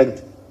சிந்திச்சுட்டு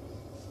கிடக்குது.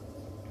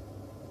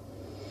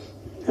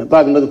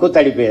 பார்க்கும்போது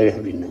கூத்தாடி பேரு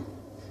அப்படின்னு,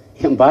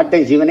 என்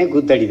பாட்டன் சிவனே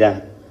கூத்தாடிதான்,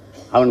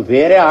 அவன்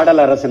பேரே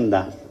ஆடல் அரசன்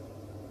தான்.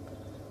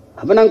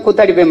 அப்ப நாங்க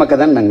கூத்தாடி போய்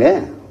மக்கள் தான் நாங்க.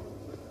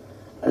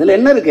 அதுல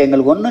என்ன இருக்கு?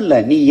 எங்களுக்கு ஒண்ணும் இல்ல.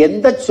 நீ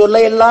எந்த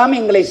சொல்லையெல்லாம்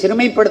எங்களை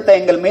சிறுமைப்படுத்த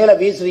எங்கள் மேல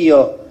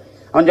வீசுவியோ,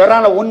 அவன்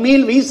சொல்றான்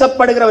உண்மையில்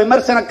வீசப்படுகிற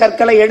விமர்சன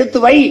கற்களை எடுத்து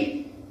வை,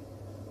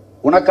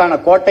 உனக்கான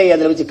கோட்டையை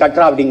அதுல வச்சு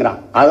கட்டுறா அப்படிங்கிறான்.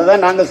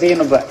 அததான் நாங்க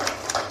செய்யணும். இப்ப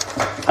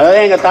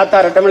அதான் எங்க தாத்தா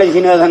ரெட்டமலை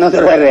சீனிவாசன்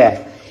சொல்றாரு,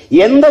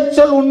 எந்த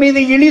சொல் உன் மீது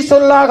இழி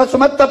சொல்லாக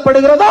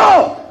சுமத்தப்படுகிறதோ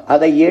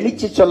அதை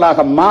எழுச்சி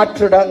சொல்லாக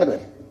மாற்றுடாங்கிறது.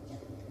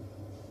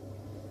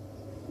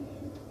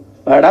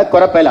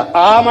 குறப்பையில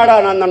ஆமாடா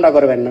நான் தான்டா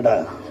குறவை என்னடா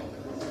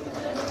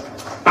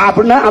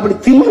அப்படின்னா அப்படி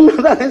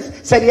திமுதான்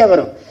சரியா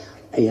வரும்.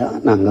 ஐயா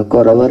நாங்க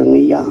குறை வருங்க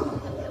ஐயா.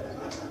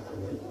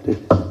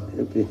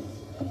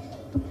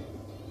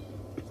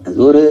 அது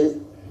ஒரு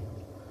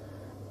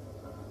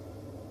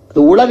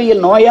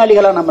உளவியல்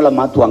நோயாளிகளா நம்மளை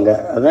மாத்துவாங்க.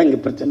 அதுதான் இங்க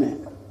பிரச்சனை.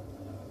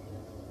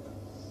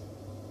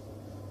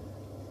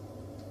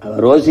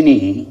 ரோஷினி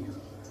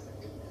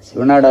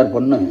சிவநாடார்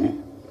பொண்ணு,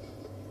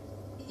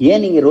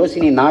 ஏன் நீங்க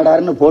ரோஷினி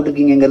நாடார்னு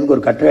போட்டிருக்கீங்கிறதுக்கு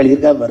ஒரு கட்டுரை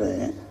எழுதியிருக்கா பாரு.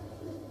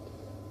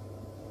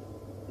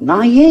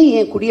 நான் ஏன்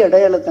என் குடி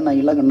அடையாளத்தை நான்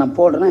இல்லைங்க நான்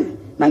போடுறேன்,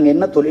 நாங்க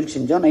என்ன தொழில்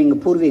செஞ்சோம், நான் எங்க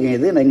பூர்வீகம்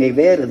எது, நாங்க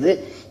வேறு இது,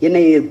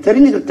 என்னை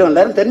தெரிஞ்சுக்கிட்டோம்,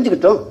 எல்லாரும்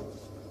தெரிஞ்சுக்கிட்டோம்,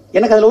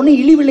 எனக்கு அதுல ஒண்ணு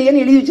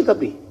இழிவில்லையேன்னு எழுதி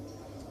வச்சுக்கப்பி.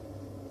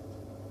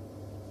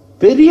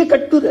 பெரிய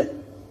கட்டுரை.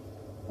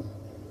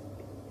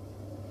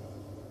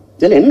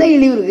 இதுல என்ன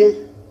இழிவு இருக்கு?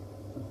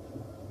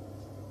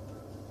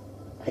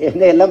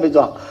 என்ன எல்லாம்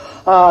பேசுவான்.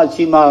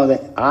 சீமாவது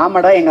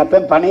ஆமாடா எங்க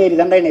அப்பன் பனையேறி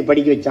தான்டா என்னை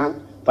படிக்க வச்சான்,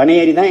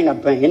 பனையேறி தான் எங்க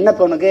அப்பன். என்ன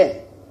உனக்கு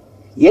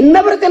என்ன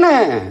பிரச்சனை?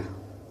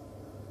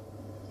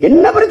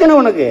 என்ன பிரச்சனை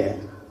உனக்கு?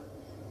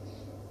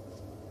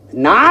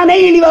 நானே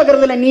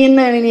இழிவாக்குறது இல்ல, நீ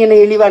என்ன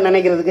இழிவா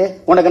நினைக்கிறதுக்கு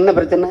உனக்கு என்ன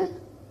பிரச்சனை?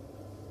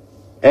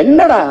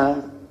 என்னடா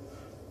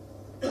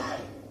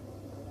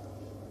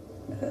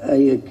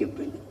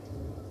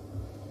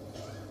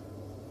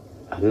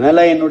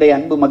அதனால என்னுடைய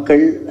அன்பு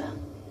மக்கள்,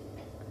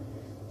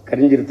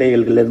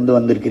 கரிஞ்சிருத்தைகளிலிருந்து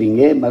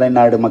வந்திருக்கிறீங்க,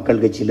 மலைநாடு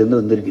மக்கள் கட்சியிலிருந்து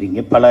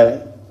வந்திருக்கிறீங்க, பல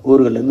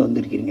ஊர்களில் இருந்து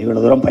வந்திருக்கிறீங்க,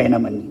 இவ்வளவு தூரம்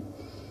பயணம் பண்ணி.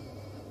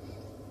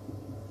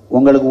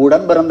 உங்களுக்கு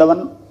உடன்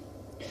பிறந்தவன்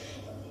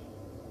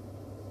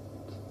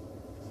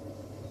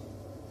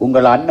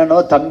உங்கள் அண்ணனோ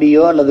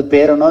தம்பியோ அல்லது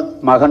பேரனோ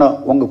மகனோ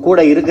உங்க கூட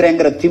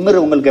இருக்கிறேங்கிற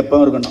திமிரு உங்களுக்கு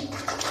எப்பவும் இருக்கணும்.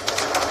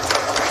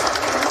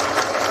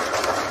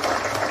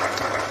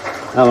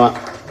 ஆமா,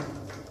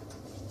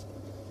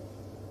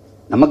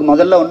 நமக்கு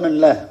முதல்ல ஒண்ணும்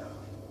இல்ல,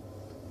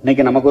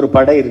 இன்னைக்கு நமக்கு ஒரு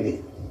படை இருக்கு.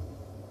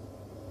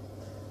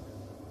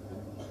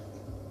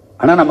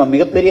 ஆனா நம்ம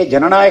மிகப்பெரிய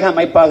ஜனநாயக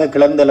அமைப்பாக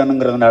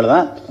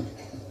கிளர்ந்தலனுங்கிறதுனாலதான்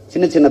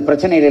சின்ன சின்ன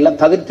பிரச்சனைகள்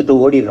எல்லாம் தவிர்த்துட்டு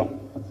ஓடிடுறோம்.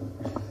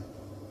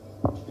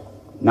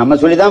 நம்ம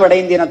சொல்லிதான் வட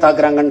இந்தியனை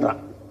தாக்குறாங்கன்றான்.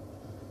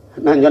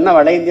 நான் சொன்ன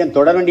வட இந்தியன்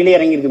தொடர் வண்டியிலே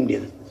இறங்கி இருக்க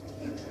முடியாது,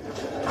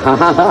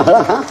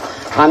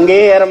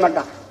 அங்கேயே ஏற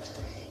மாட்டான்.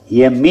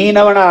 என்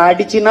மீனவனை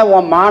அடிச்சுன்னா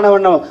உன்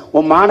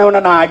மாணவனை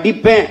நான்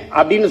அடிப்பேன்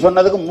அப்படின்னு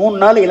சொன்னதுக்கு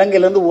 3 நாள்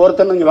இலங்கையில இருந்து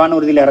ஒருத்தனும் இங்க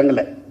வானூர்தியில்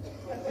இறங்கல.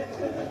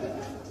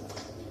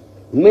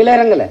 உண்மையில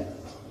இறங்கல.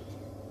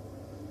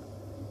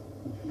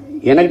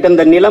 எனக்கிட்ட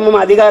இந்த நிலமும்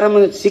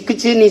அதிகாரமும்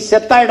சிக்கிச்சு நீ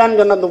செத்தாயிடான்னு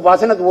சொன்ன அந்த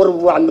வசனத்து ஒரு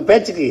அந்த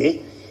பேச்சுக்கு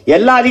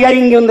எல்லா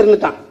அதிகாரியும் இங்க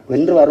வந்துருந்துட்டான்.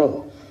 வந்துருவாரோ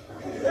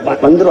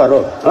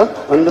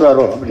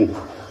அப்படின்னு.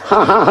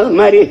 அது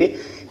மாதிரி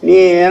நீ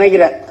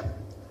நினைக்கிற.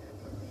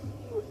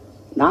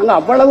 நாங்க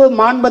அவ்வளவு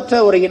மாண்பற்ற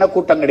ஒரு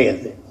இனக்கூட்டம்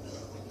கிடையாது.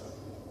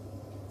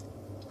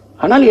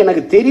 ஆனால்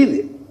எனக்கு தெரியுது,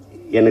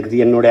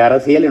 எனக்கு என்னுடைய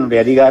அரசியல், என்னுடைய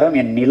அதிகாரம்,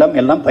 என் நிலம்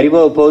எல்லாம்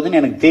பறிபோக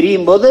போகுதுன்னு எனக்கு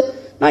தெரியும் போது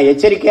நான்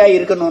எச்சரிக்கையா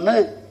இருக்கணும்னு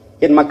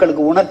என்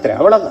மக்களுக்கு உணர்த்துறேன்.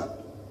 அவ்வளவுதான்.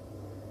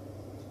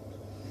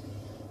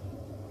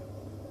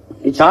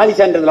 சாதி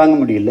சான்றிதழ் வாங்க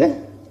முடியல.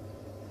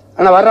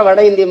 ஆனா வர்ற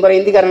வட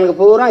இந்திக்காரனுக்கு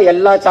பூரா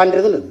எல்லா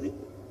சான்றிதழ் இருக்குது,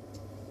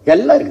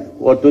 எல்லாம் இருக்குது.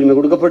 ஓட்டுரிமை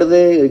கொடுக்கப்படுது,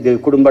 இது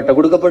குடும்ப அட்டை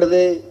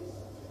கொடுக்கப்படுது.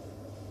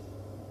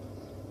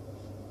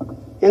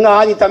 எங்க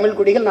ஆதி தமிழ்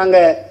குடிகள் நாங்க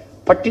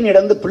பட்டினி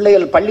இடந்து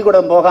பிள்ளைகள்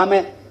பள்ளிக்கூடம்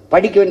போகாம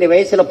படிக்க வேண்டிய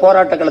வயசுல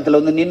போராட்ட களத்துல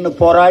வந்து நின்று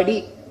போராடி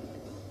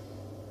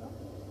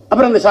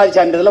அப்புறம் இந்த சாதி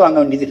சான்றிதழ் வாங்க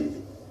வேண்டியது இருக்குது.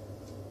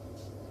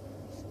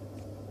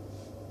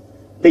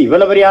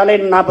 இவ்வளவு பெரிய ஆளே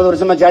 40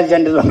 வருஷமா சாதி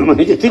சான்றிதழ் வாங்க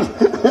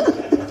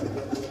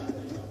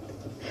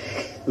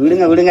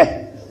விடுங்க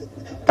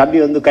தம்பி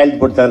வந்து கையில்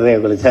போட்டு தர்றேன்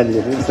உங்களுக்கு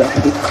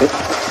சான்றிதழ்.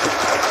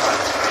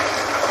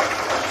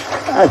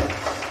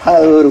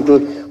 அது ஒரு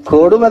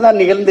கொடுமைதான்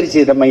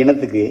நிகழ்ந்துருச்சு நம்ம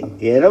இனத்துக்கு.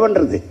 என்ன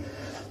பண்றது?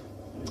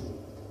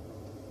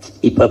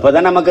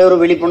 இப்பதான் நமக்கு ஒரு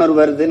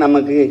விழிப்புணர்வு வருது,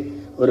 நமக்கு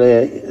ஒரு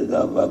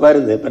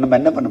வருது. இப்ப நம்ம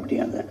என்ன பண்ண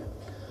முடியாது.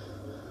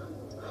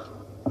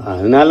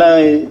 அதனால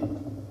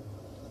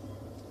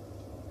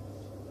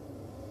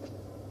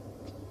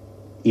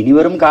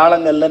இனிவரும்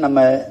காலங்கள்ல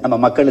நம்ம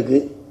மக்களுக்கு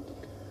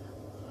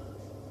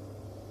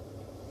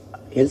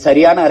எது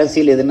சரியான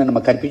அரசியல் எதுன்னு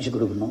நம்ம கற்பிச்சு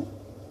கொடுக்கணும்.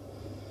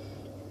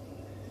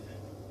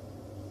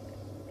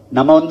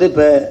 நம்ம வந்து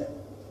இப்ப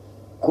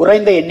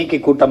குறைந்த எண்ணிக்கை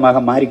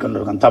கூட்டமாக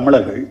மாறிக்கொண்டிருக்கோம்.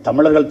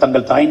 தமிழர்கள்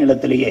தங்கள் தாய்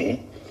நிலத்திலேயே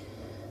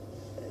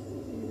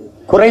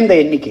குறைந்த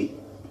எண்ணிக்கை,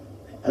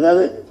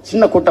 அதாவது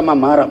சின்ன கூட்டமா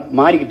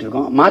மாறிக்கிட்டு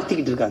இருக்கோம்,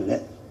 மாத்திக்கிட்டு இருக்காங்க.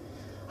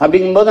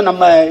 அப்படிங்கும்போது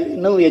நம்ம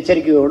இன்னும்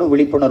எச்சரிக்கையோடு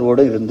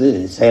விழிப்புணர்வோடு இருந்து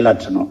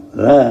செயலாற்றணும்.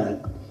 அதான்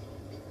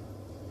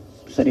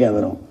சரியா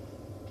வரும்.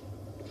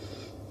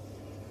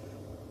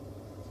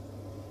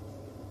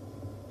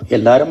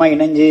 எல்லாருமா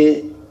இணைஞ்சு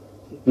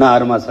இன்னும்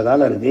 6 மாச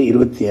காலம் இருக்கு,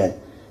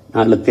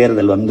 24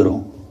 தேர்தல்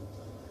வந்துடும்.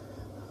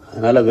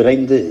 அதனால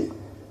விரைந்து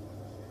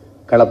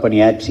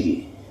களப்பணியாற்றி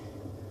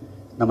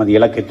நமது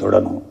இலக்கை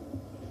தொடரும்.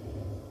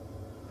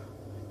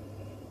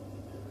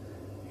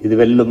 இது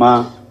வெல்லுமா,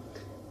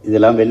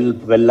 இதெல்லாம்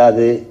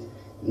வெல்லாது,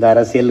 இந்த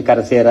அரசியல்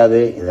கரை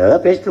சேராது,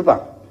 இதெல்லாம் பேசிட்டு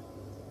இருப்பான்.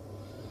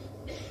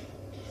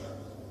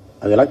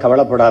 அதெல்லாம்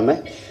கவலைப்படாம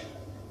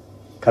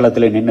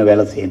களத்தில் நின்று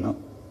வேலை செய்யணும்.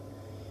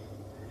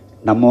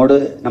 நம்மோடு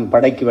நம்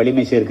படைக்கு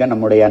வலிமை சேர்க்க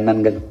நம்முடைய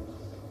அண்ணன்கள்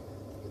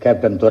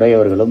கேப்டன் துரை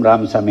அவர்களும்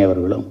ராமசாமி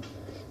அவர்களும்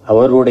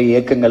அவர்களுடைய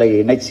இயக்கங்களை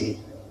இணைச்சு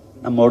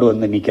நம்மோடு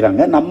வந்து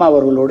நிற்கிறாங்க. நம்ம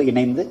அவர்களோடு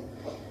இணைந்து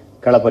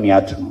களப்பணி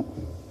ஆற்றணும்.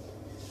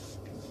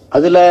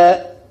 அதுல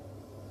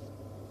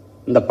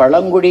இந்த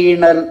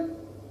பழங்குடியினர்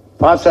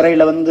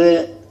பாசறையில் வந்து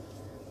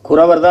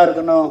குறவர் தான்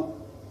இருக்கணும்,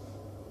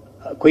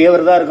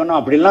 குயவர் தான் இருக்கணும்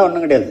அப்படின்லாம்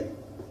ஒன்றும் கிடையாது.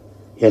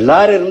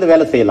 எல்லாரும் இருந்து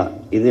வேலை செய்யலாம்.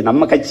 இது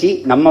நம்ம கட்சி,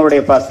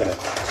 நம்மளுடைய பாசறை.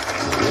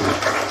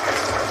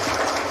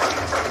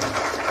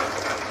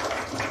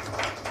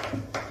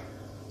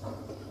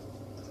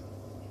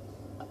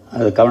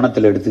 அது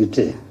கவனத்தில்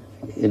எடுத்துக்கிட்டு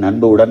என்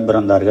அன்பு உடன்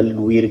பிறந்தார்கள்,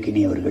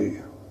 உயிருக்கினியவர்கள்,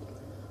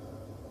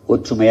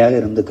 ஒற்றுமையாக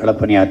இருந்து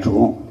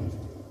களப்பணியாற்றுவோம்.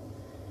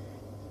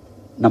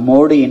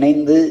 நம்மோடு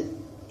இணைந்து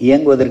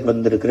இயங்குவதற்கு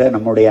வந்திருக்கிற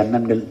நம்முடைய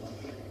அண்ணன்கள்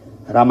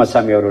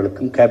ராமசாமி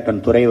அவர்களுக்கும்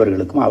கேப்டன் துரை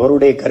அவர்களுக்கும்,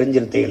 அவருடைய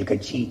கருஞ்சிறுத்தைகள்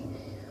கட்சி,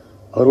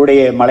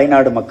 அவருடைய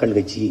மலைநாடு மக்கள்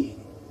கட்சி,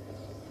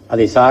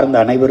 அதை சார்ந்த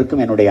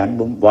அனைவருக்கும் என்னுடைய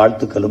அன்பும்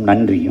வாழ்த்துக்களும்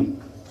நன்றியும்.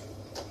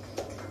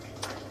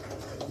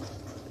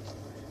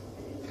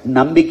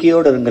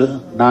 நம்பிக்கையோடு இருங்கள்,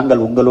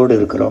 நாங்கள் உங்களோடு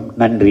இருக்கிறோம்.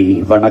 நன்றி,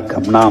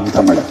 வணக்கம். நாம்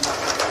தமிழர்.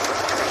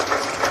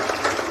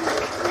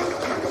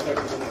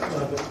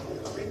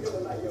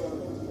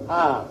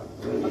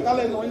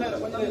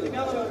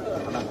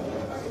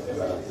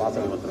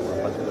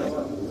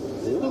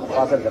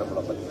 பாசல்